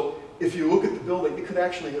 So if you look at the building, it could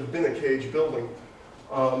actually have been a cage building,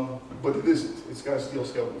 but it isn't. It's got a steel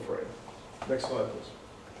skeleton frame. Next slide, please.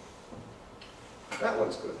 That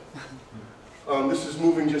one's good. This is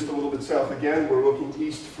moving just a little bit south again. We're looking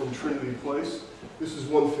east from Trinity Place. This is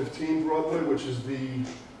 115 Broadway, which is the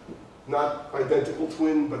not identical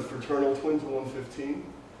twin, but fraternal twin to 115,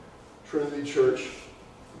 Trinity Church.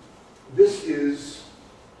 This is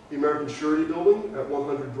the American Surety Building at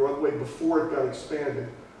 100 Broadway before it got expanded.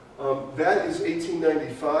 That is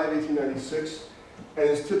 1895, 1896, and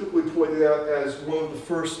is typically pointed out as one of the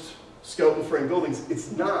first skeleton frame buildings.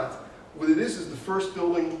 It's not. What it is the first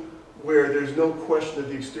building where there's no question that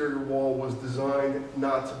the exterior wall was designed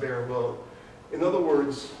not to bear load. In other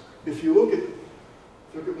words, if you look at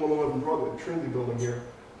 111 Broadway, the Trinity building here,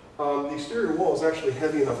 the exterior wall is actually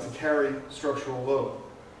heavy enough to carry structural load.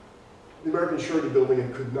 The American Surety building,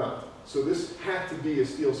 it could not. So this had to be a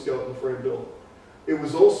steel skeleton frame building. It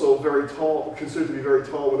was also very tall, considered to be very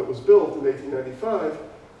tall when it was built in 1895,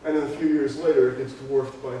 and then a few years later it gets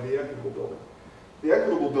dwarfed by the Equitable building. The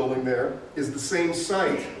Equitable building there is the same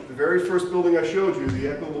site. The very first building I showed you, the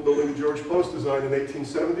Equitable building that George Post designed in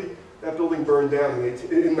 1870, that building burned down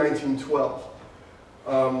in 1912.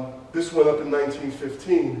 This went up in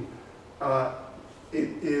 1915.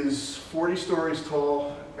 It is 40 stories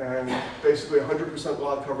tall and basically 100%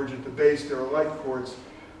 lot coverage at the base. There are light courts.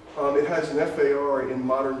 It has an FAR in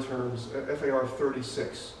modern terms, FAR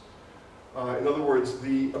 36. In other words,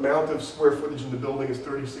 the amount of square footage in the building is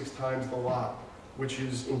 36 times the lot, which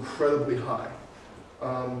is incredibly high.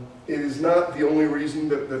 It is not the only reason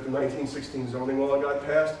that the 1916 zoning law got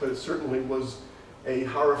passed, but it certainly was a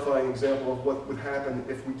horrifying example of what would happen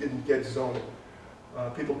if we didn't get zoning.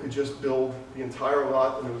 People could just build the entire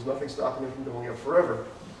lot and there was nothing stopping them from going up forever.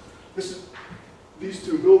 These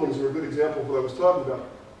two buildings are a good example of what I was talking about.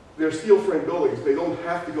 They're steel frame buildings. They don't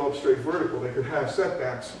have to go up straight vertical. They could have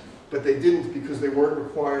setbacks, but they didn't because they weren't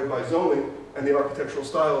required by zoning and the architectural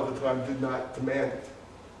style of the time did not demand it.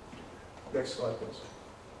 Next slide, please.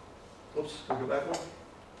 Oops, can we go back one?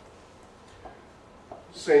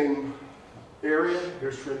 Same area.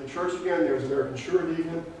 Here's Trinity Church again. There's American Surety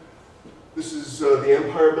again. This is the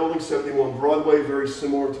Empire Building, 71 Broadway, very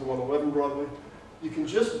similar to 111 Broadway. You can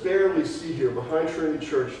just barely see here, behind Trinity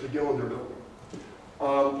Church, the Gillender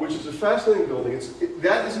Building, which is a fascinating building.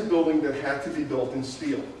 That is a building that had to be built in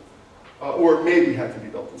steel, or maybe had to be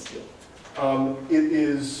built in steel. It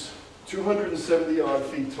is 270-odd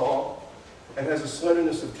feet tall and has a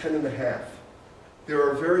slenderness of 10.5. There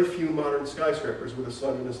are very few modern skyscrapers with a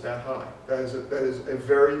slenderness that high. That is a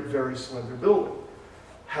very, very slender building.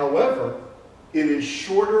 However, it is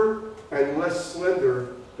shorter and less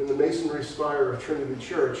slender than the masonry spire of Trinity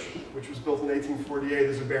Church, which was built in 1848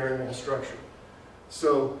 as a bearing wall structure.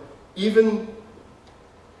 So even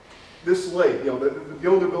this late, the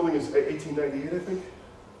older building is 1898, I think.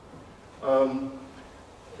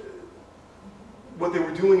 What they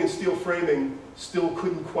were doing in steel framing still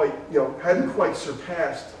couldn't quite, hadn't quite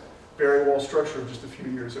surpassed bearing wall structure just a few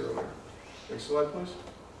years earlier. Next slide, please.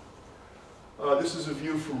 This is a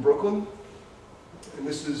view from Brooklyn, and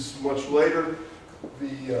this is much later.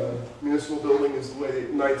 The municipal building is the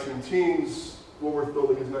late 19-teens. Woolworth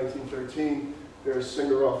building is 1913. There's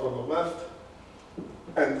Singer off on the left,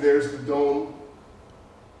 and there's the dome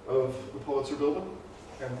of the Pulitzer building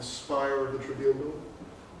and the spire of the Tribune building.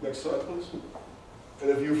 Next slide, please.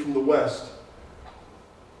 And a view from the west.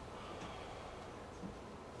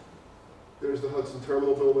 There's the Hudson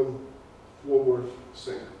Terminal building, Woolworth,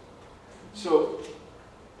 Singer. So,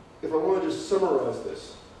 if I want to just summarize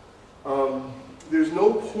this, there's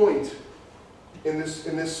no point in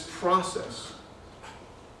this process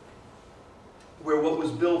where what was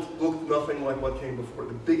built looked nothing like what came before.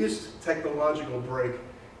 The biggest technological break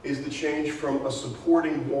is the change from a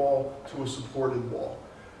supporting wall to a supported wall.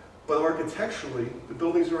 But architecturally, the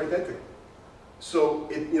buildings are identical. So,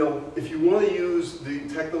 if you want to use the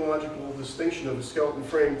technological distinction of a skeleton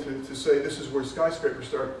frame to say this is where skyscrapers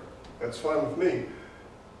start, that's fine with me.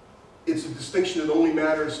 It's a distinction that only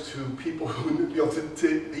matters to people who,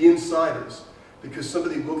 to the insiders, because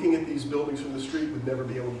somebody looking at these buildings from the street would never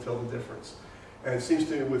be able to tell the difference. And it seems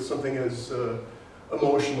to me with something as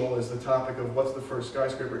emotional as the topic of what's the first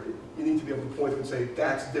skyscraper, you need to be able to point and say,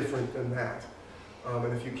 that's different than that.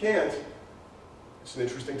 And if you can't, It's an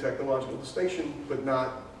interesting technological distinction, but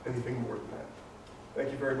not anything more than that.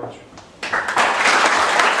 Thank you very much.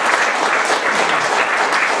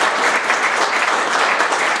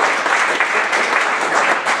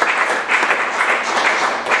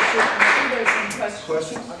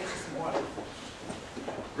 Questions? I'll get you some water.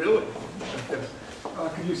 Really?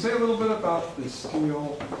 Could you say a little bit about the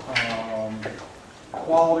steel,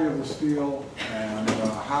 quality of the steel, and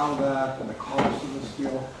how that, and the cost of the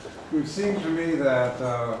steel? It would seem to me that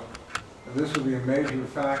this would be a major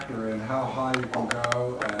factor in how high you can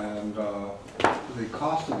go and the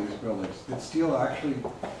cost of these buildings. Did steel actually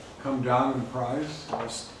come down in price?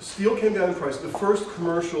 Steel came down in price. The first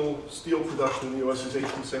commercial steel production in the U.S. is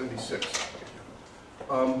 1876.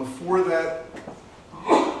 Before that,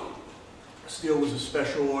 steel was a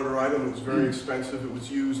special order item. It was very expensive. It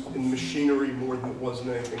was used in machinery more than it was in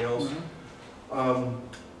anything else.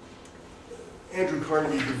 Andrew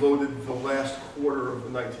Carnegie devoted the last quarter of the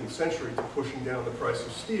 19th century to pushing down the price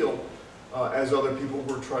of steel, as other people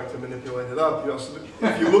were trying to manipulate it up. You know, so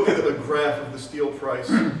if you look at a graph of the steel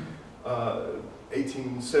price,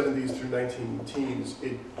 1870s through 19-teens,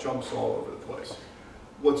 it jumps all over the place.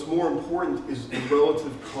 What's more important is the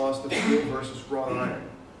relative cost of steel versus wrought iron.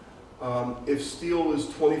 If steel is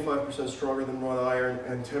 25% stronger than wrought iron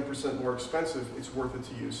and 10% more expensive, it's worth it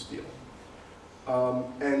to use steel.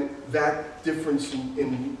 And that difference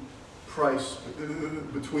in price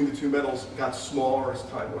between the two metals got smaller as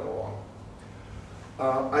time went along.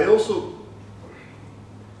 I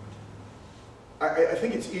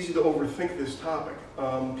think it's easy to overthink this topic.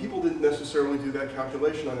 People didn't necessarily do that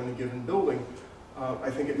calculation on any given building.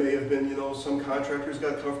 I think it may have been, you know, some contractors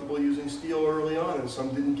got comfortable using steel early on and some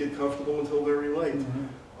didn't get comfortable until very late.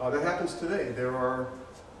 That happens today. There are,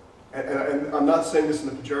 and I'm not saying this in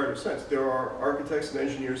a pejorative sense, there are architects and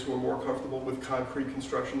engineers who are more comfortable with concrete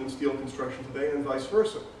construction than steel construction today and vice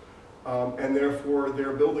versa. And therefore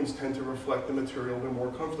their buildings tend to reflect the material they're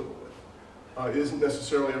more comfortable with. It isn't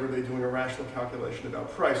necessarily everybody doing a rational calculation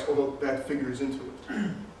about price, although that figures into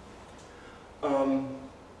it.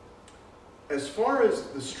 As far as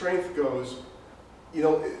the strength goes, you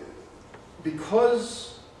know,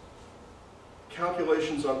 because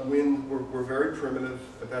calculations on wind were very primitive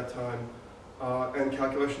at that time, and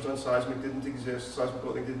calculations on seismic didn't exist, seismic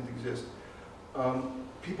loading didn't exist,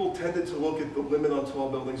 people tended to look at the limit on tall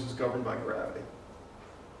buildings as governed by gravity,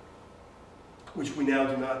 which we now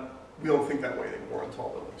do not, we don't think that way anymore on tall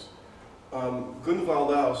buildings.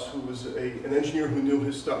 Gunvald Aus, who was an engineer who knew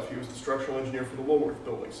his stuff, he was the structural engineer for the Woolworth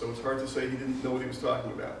building, so it's hard to say he didn't know what he was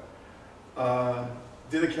talking about,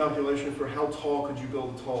 did a calculation for how tall could you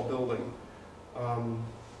build a tall building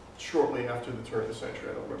shortly after the turn of the century,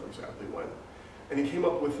 I don't remember exactly when. And he came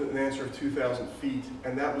up with an answer of 2,000 feet,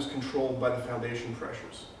 and that was controlled by the foundation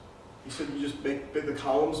pressures. He said you just make the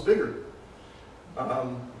columns bigger.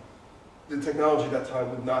 The technology at that time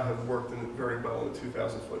would not have worked very well in a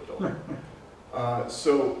 2,000-foot building.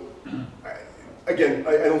 Again,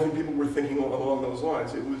 I don't think people were thinking along those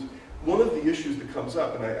lines. It was one of the issues that comes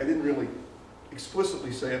up, and I didn't really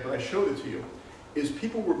explicitly say it, but I showed it to you, is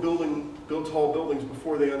people were build tall buildings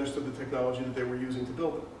before they understood the technology that they were using to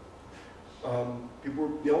build them. People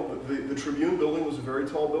were, you know, the Tribune building was a very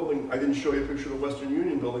tall building. I didn't show you a picture of the Western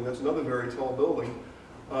Union building. That's another very tall building.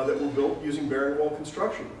 That were built using bearing wall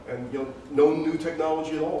construction, and, you know, no new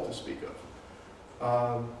technology at all to speak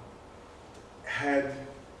of. Had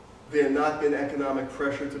there not been economic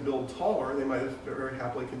pressure to build taller, they might have very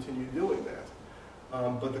happily continued doing that.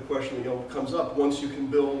 But the question, you know, comes up, once you can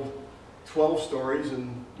build 12 stories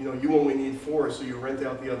and, you know, you only need 4, so you rent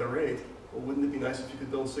out the other 8, well, wouldn't it be nice if you could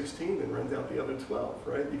build 16 and rent out the other 12,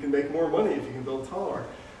 right? You can make more money if you can build taller.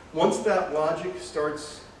 Once that logic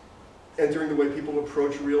starts entering the way people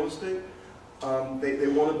approach real estate, they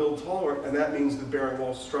want to build taller, and that means the bearing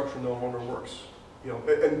wall structure no longer works. You know,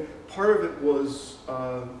 and part of it was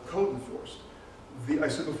code enforced. I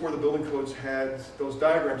said before, the building codes had those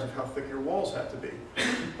diagrams of how thick your walls had to be.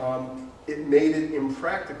 It made it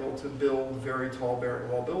impractical to build very tall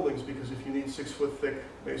bearing wall buildings, because if you need 6-foot thick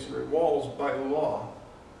masonry walls by law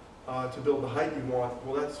to build the height you want,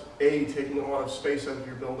 well, that's A, taking a lot of space out of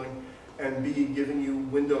your building, and B, giving you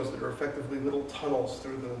windows that are effectively little tunnels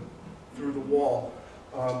through the wall.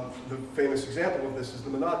 The famous example of this is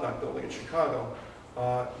the Monadnock building in Chicago,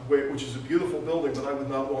 which is a beautiful building, but I would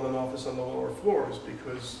not want an office on the lower floors,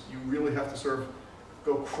 because you really have to sort of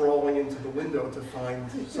go crawling into the window to find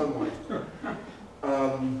sunlight.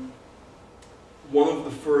 One of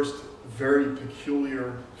the first very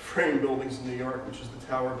peculiar frame buildings in New York, which is the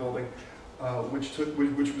Tower building, which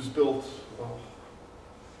was built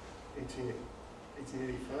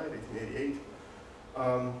 1885, 1888,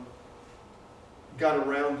 got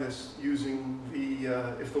around this using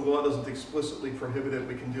the, if the law doesn't explicitly prohibit it,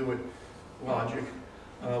 we can do it logic,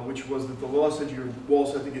 which was that the law said your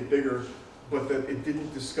walls had to get bigger, but that it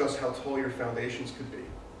didn't discuss how tall your foundations could be.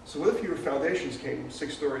 So what if your foundations came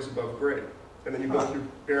 6 stories above grade, and then you built your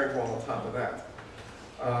bearing wall on top of that?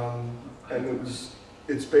 And it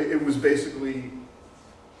was basically,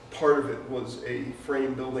 part of it was a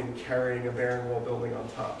frame building carrying a bearing wall building on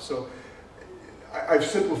top. So I've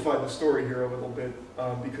simplified the story here a little bit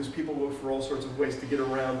because people look for all sorts of ways to get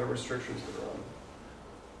around the restrictions that are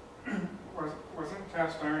on. Wasn't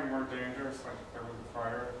cast iron more dangerous, like if there was a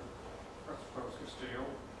fire, as opposed to steel?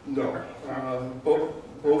 No,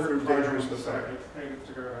 both are dangerous to fire. I hated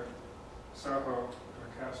to go to Soho to a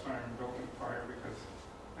cast iron building fire because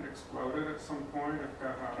it exploded at some point. It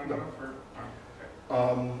got hot enough.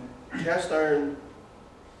 Cast iron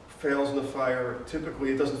fails in the fire. Typically,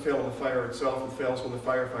 it doesn't fail in the fire itself. It fails when the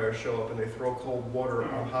firefighters show up and they throw cold water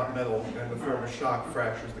on hot metal, and the thermal shock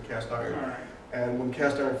fractures the cast iron. And when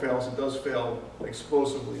cast iron fails, it does fail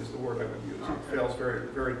explosively, is the word I would use. It fails very,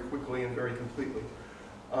 very quickly and very completely.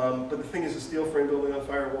 But the thing is, a steel frame building on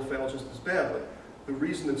fire will fail just as badly. The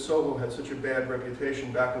reason that Soho had such a bad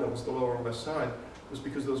reputation back when it was the Lower West Side was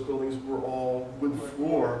because those buildings were all wood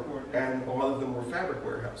floor, and a lot of them were fabric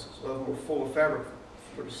warehouses. A lot of them were full of fabric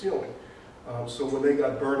for the ceiling. So when they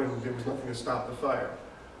got burning, there was nothing to stop the fire.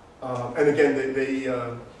 And again,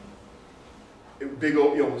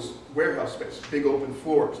 it was warehouse space, big open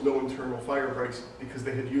floors, no internal fire breaks, because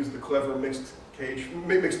they had used the clever mixed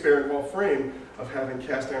bearing wall frame of having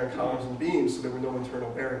cast iron columns and beams, so there were no internal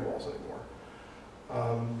bearing walls anymore.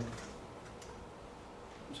 I'm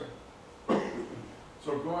sorry.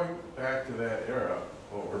 So going back to that era,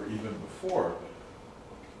 or even before,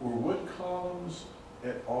 were wood columns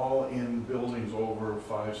at all in buildings over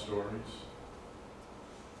 5 stories?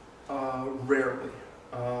 Rarely.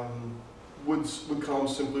 Wood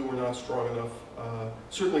columns simply were not strong enough.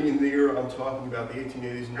 Certainly in the era I'm talking about, the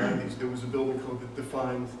 1880s and 90s, there was a building code that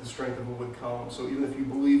defined the strength of a wood column. So even if you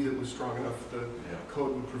believed it was strong enough, the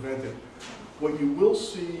code would prevent it. What you will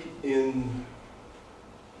see in,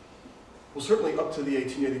 well, certainly up to the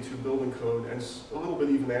 1882 building code, and a little bit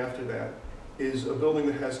even after that, is a building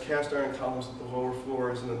that has cast iron columns at the lower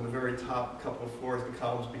floors, and then the very top couple of floors, the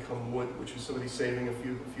columns become wood, which is somebody saving a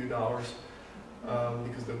few dollars.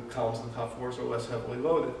 Because the columns on the top floors are less heavily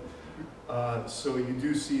loaded. So you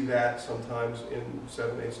do see that sometimes in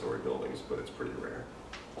 7- and 8-story buildings, but it's pretty rare.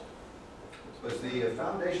 Was the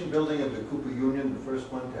foundation building of the Cooper Union the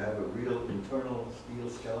first one to have a real internal steel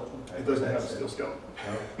skeleton? It doesn't have a steel skeleton.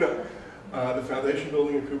 No. The foundation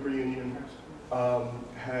building of Cooper Union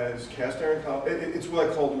has cast iron columns. It's what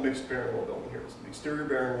I call the mixed bearing wall building here. It's the exterior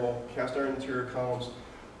bearing wall, cast iron interior columns.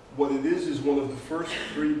 What it is one of the first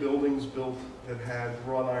 3 buildings built that had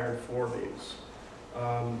wrought iron floor beams.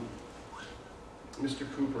 Mr.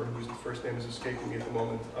 Cooper, whose first name is escaping me at the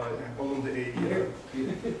moment, owned a...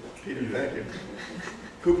 Peter, thank you.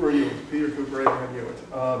 Cooper and Hewitt, Peter Cooper, Abraham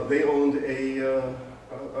Hewitt. They owned a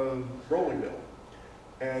rolling mill,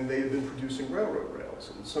 and they had been producing railroad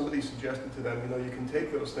rails. And somebody suggested to them, you can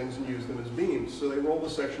take those things and use them as beams. So they rolled a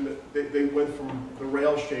section that they went from the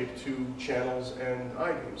rail shape to channels and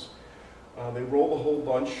I-beams. They rolled a whole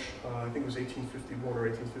bunch, I think it was 1851 or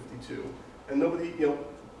 1852, and nobody knew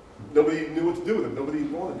what to do with them. Nobody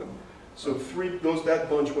wanted them. So that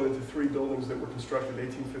bunch went into 3 buildings that were constructed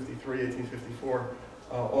 1853, 1854,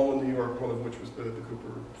 all in New York, one of which was the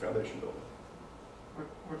Cooper Foundation building.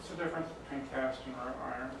 What's the difference between cast and wrought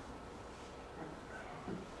iron?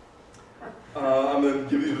 I'm going to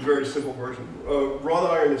give you the very simple version. Wrought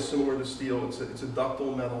iron is similar to steel. It's a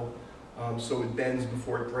ductile metal, so it bends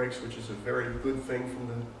before it breaks, which is a very good thing from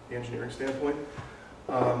the engineering standpoint.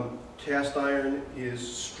 Cast iron is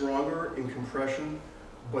stronger in compression,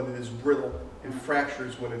 but it is brittle. It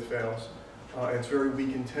fractures when it fails. And it's very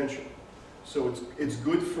weak in tension. So it's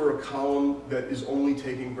good for a column that is only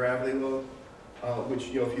taking gravity load, which,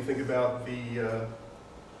 if you think about the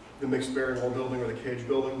mixed bearing wall building or the cage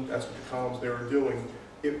building, that's what the columns there are doing.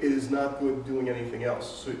 It is not good doing anything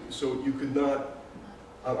else. So you could not,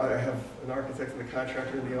 I have an architect and a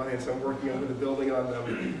contractor in the audience, I'm working on the building on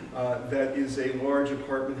them, that is a large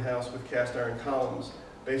apartment house with cast iron columns.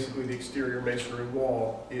 Basically the exterior masonry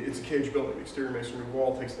wall, it's a cage building, the exterior masonry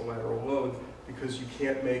wall takes the lateral load because you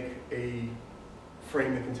can't make a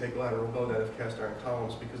frame that can take lateral load out of cast iron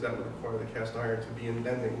columns because that would require the cast iron to be in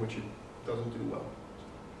bending, which it doesn't do well.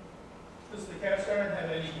 Does the cast iron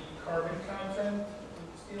have any carbon content?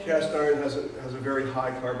 Cast iron has a very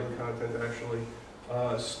high carbon content, actually.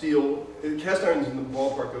 Cast iron is in the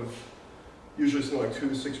ballpark of Usually something like 2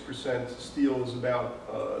 to 6%. Steel is about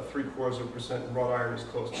 0.75%, and wrought iron is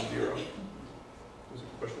close to 0. There's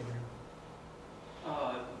a question over here.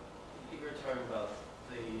 You were talking about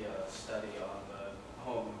the study on the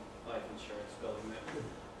home life insurance building.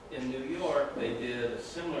 In New York, they did a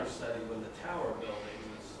similar study when the Tower building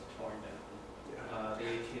was torn down, the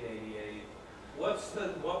 1888.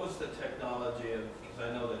 What was the technology of, because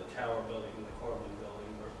I know the Tower building and the Corbin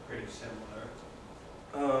building were pretty similar.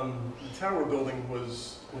 The Tower building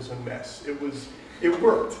was a mess. It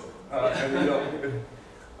worked, and, you know,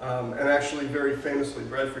 and actually, very famously,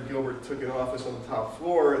 Bradford Gilbert took an office on the top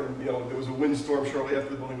floor, and you know there was a windstorm shortly after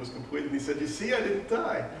the building was completed, and he said, "You see, I didn't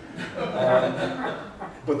die."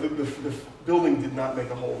 But the building did not make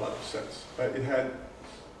a whole lot of sense. It had,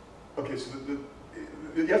 okay, so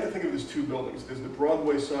you have to think of it as two buildings. There's the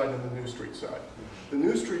Broadway side and the New Street side. The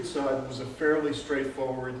New Street side was a fairly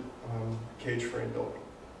straightforward cage frame building.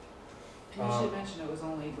 And you should mention it was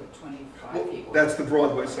only, what, 25 Well, people? that's the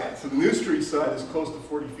Broadway side. So the New Street side is close to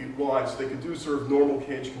 40 feet wide, so they could do sort of normal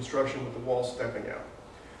cage construction with the walls stepping out.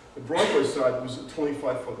 The Broadway side was a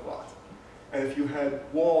 25-foot lot. And if you had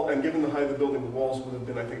and given the height of the building, the walls would have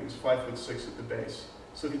been, I think it was 5'6" at the base.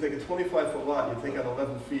 So if you take a 25-foot lot, you take out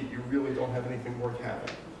 11 feet, you really don't have anything worth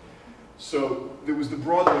having. So there was the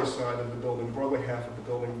Broadway side of the building, the Broadway half of the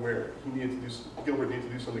building, where Gilbert needed to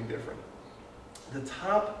do something different. The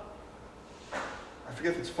top, I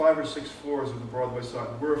forget if it's 5 or 6 floors of the Broadway side,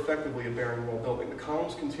 were effectively a bearing wall building. The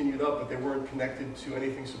columns continued up, but they weren't connected to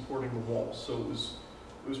anything supporting the walls. So it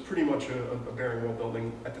was pretty much a bearing wall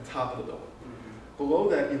building at the top of the building. Below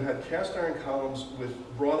that, you had cast iron columns with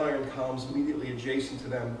wrought iron columns immediately adjacent to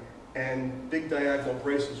them, and big diagonal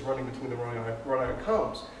braces running between the wrought iron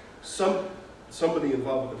columns. Somebody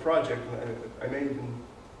involved with the project, and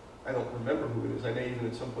I don't remember who it is, I may even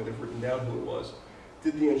at some point have written down who it was,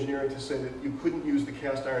 did the engineering to say that you couldn't use the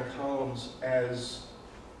cast iron columns as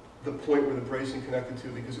the point where the bracing connected to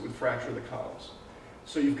because it would fracture the columns.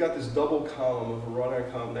 So you've got this double column of a wrought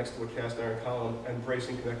iron column next to a cast iron column and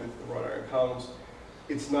bracing connected to the wrought iron columns.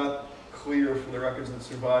 It's not clear from the records that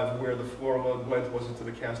survive where the floor load went. Was it to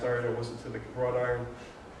the cast iron or was it to the wrought iron?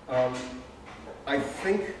 I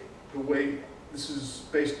think the way, this is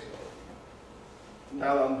based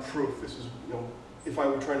not on proof, this is, you know, if I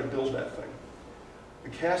were trying to build that thing. The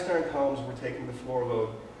cast iron columns were taking the floor load.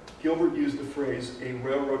 Gilbert used the phrase, "a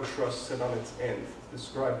railroad truss set on its end," to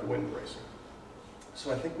describe the wind bracing.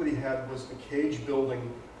 So I think what he had was a cage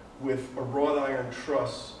building with a wrought iron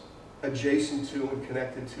truss adjacent to and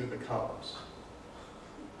connected to the columns.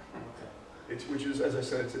 Which is, as I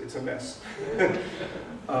said, it's a mess.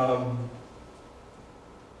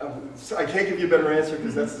 So I can't give you a better answer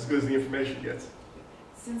because that's as good as the information gets.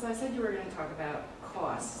 Since I said you were going to talk about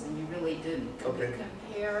costs, and you really didn't, can Okay. you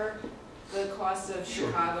compare the costs of Sure.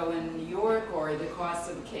 Chicago and New York, or the costs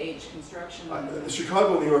of cage construction?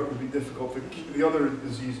 Chicago and New York would be difficult. The other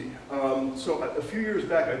is easy. So a few years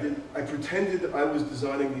back, I pretended I was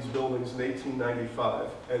designing these buildings in 1895,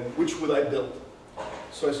 and which would I build?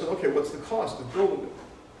 So I said, okay, what's the cost of building them?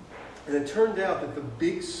 And it turned out that the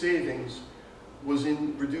big savings was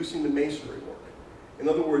in reducing the masonry work. In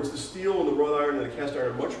other words, the steel and the wrought iron and the cast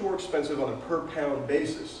iron are much more expensive on a per pound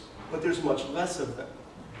basis, but there's much less of them.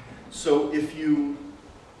 So if you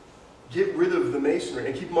get rid of the masonry,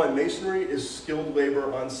 and keep in mind masonry is skilled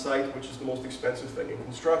labor on site, which is the most expensive thing in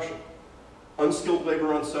construction. Unskilled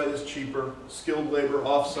labor on site is cheaper, skilled labor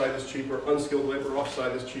off site is cheaper, unskilled labor off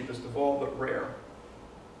site is cheapest of all, but rare.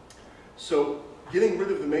 So getting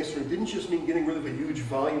rid of the masonry didn't just mean getting rid of a huge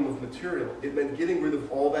volume of material, it meant getting rid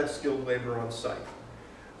of all that skilled labor on site.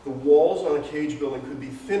 The walls on a cage building could be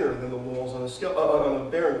thinner than the walls on a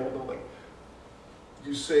bearing wall building.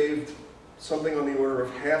 You saved something on the order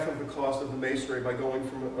of half of the cost of the masonry by going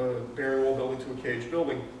from a bearing wall building to a cage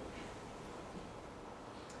building.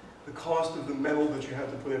 The cost of the metal that you had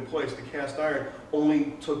to put in place, the cast iron,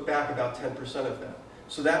 only took back about 10% of that.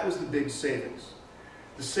 So that was the big savings.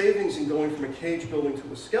 The savings in going from a cage building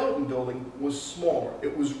to a skeleton building was smaller.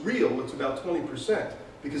 It was real, it's about 20%,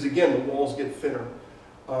 because again, the walls get thinner,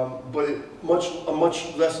 but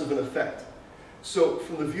much less of an effect. So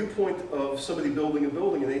from the viewpoint of somebody building a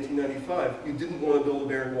building in 1895, you didn't want to build a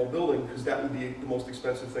bearing wall building because that would be the most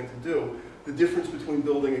expensive thing to do. The difference between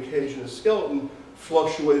building a cage and a skeleton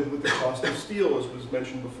fluctuated with the cost of steel, as was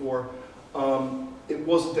mentioned before. It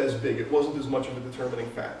wasn't as big, it wasn't as much of a determining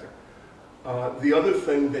factor. The other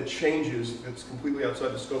thing that changes, that's completely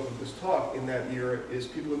outside the scope of this talk in that era, is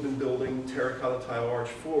people have been building terracotta tile arch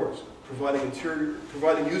floors, providing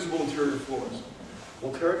usable interior floors.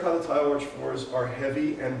 Well, terracotta tile arch floors are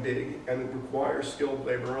heavy and big, and it requires skilled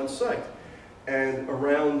labor on site. And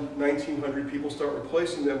around 1900, people start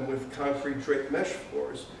replacing them with concrete draped mesh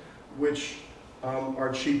floors, which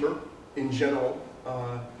are cheaper in general.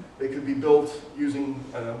 They could be built using,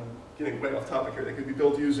 getting way off topic here, they could be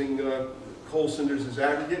built using coal cinders as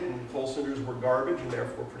aggregate, and coal cinders were garbage and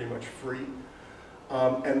therefore pretty much free.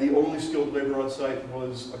 And the only skilled labor on site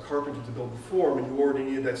was a carpenter to build the form, and you already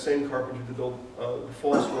needed that same carpenter to build the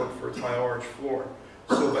false work for a tile arch floor.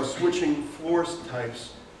 So by switching floor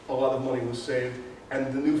types, a lot of money was saved, and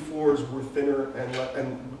the new floors were thinner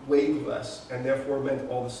and weighed less, and therefore meant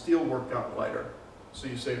all the steel work got lighter. So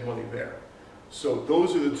you save money there. So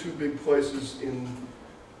those are the two big places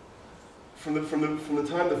from the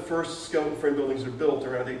time the first skeleton frame buildings are built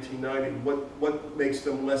around 1890. What makes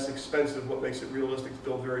them less expensive? What makes it realistic to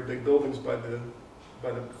build very big buildings by the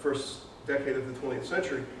first decade of the 20th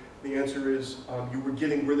century? The answer is you were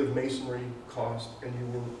getting rid of masonry cost, and you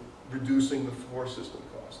were reducing the floor system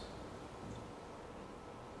cost.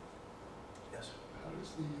 Yes? How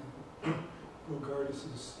does the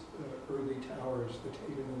Bogardus' early towers, the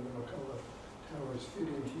Tatum and the McCullough towers, fit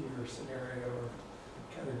into your scenario of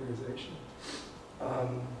categorization?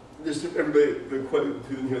 Just everybody who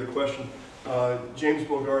didn't hear the question, James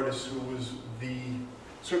Bogardus, who was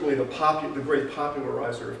certainly the great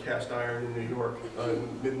popularizer of cast iron in New York in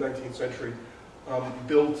the mid-19th century,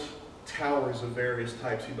 built towers of various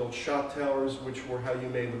types. He built shot towers, which were how you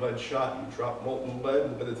made lead shot. You drop molten lead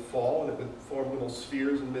and let it fall, and it would form little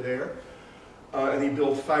spheres in midair. And he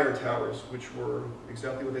built fire towers, which were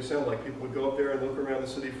exactly what they sound like. People would go up there and look around the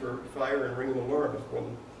city for fire and ring an alarm if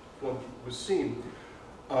one was seen.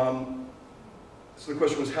 So the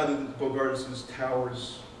question was, how did Bogardus'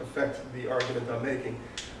 towers affect the argument I'm making?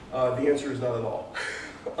 The answer is not at all.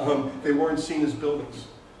 They weren't seen as buildings.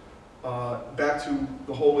 Back to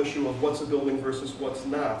the whole issue of what's a building versus what's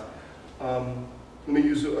not. Let me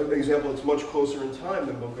use an example that's much closer in time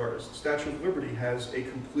than Bogardus. The Statue of Liberty has a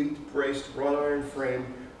complete braced wrought iron frame.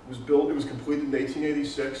 It was completed in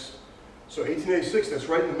 1886. So 1886, that's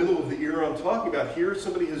right in the middle of the era I'm talking about. Here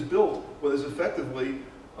somebody has built what is effectively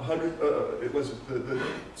the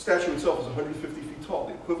statue itself is 150 feet tall,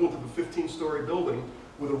 the equivalent of a 15-story building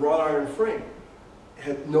with a wrought iron frame. It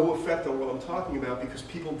had no effect on what I'm talking about because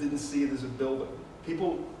people didn't see it as a building.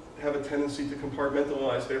 People have a tendency to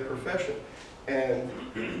compartmentalize their profession. And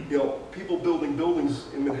people building buildings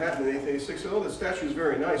in Manhattan in 1886 say, oh, the statue is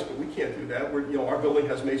very nice, but we can't do that. Our building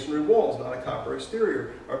has masonry walls, not a copper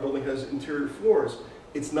exterior. Our building has interior floors.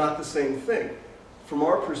 It's not the same thing. From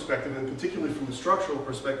our perspective, and particularly from the structural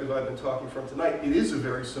perspective I've been talking from tonight, it is a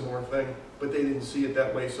very similar thing, but they didn't see it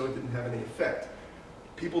that way, so it didn't have any effect.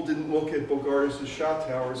 People didn't look at Bogardus' shot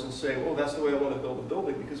towers and say, oh, that's the way I want to build a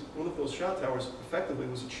building, because one of those shot towers effectively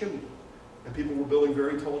was a chimney, and people were building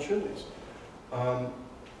very tall chimneys.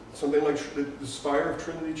 Something like the spire of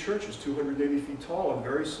Trinity Church is 280 feet tall and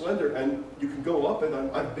very slender, and you can go up it.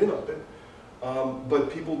 I've been up it,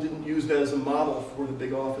 but people didn't use that as a model for the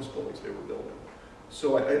big office buildings they were building.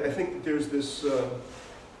 So I think that there's this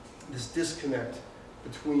disconnect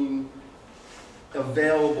between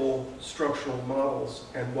available structural models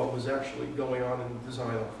and what was actually going on in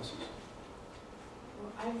design offices.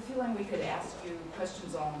 Well, I have a feeling we could ask you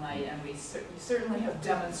questions all night, and you certainly have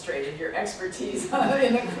demonstrated your expertise in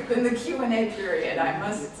the Q&A period. I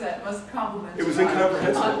must compliment you. It was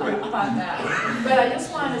incomprehensible, right? On that. But I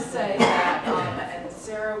just want to say that, and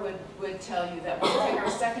Sarah would tell you that we take our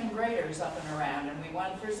second graders up and around, and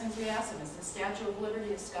one of the first things we ask them is the Statue of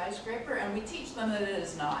Liberty a skyscraper, and we teach them that it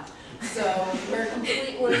is not. So we're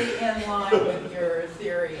completely in line with your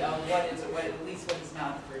theory of what is, at least what is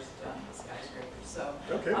not the first skyscraper. So,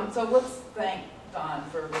 okay. So let's thank Don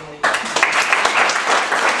for really.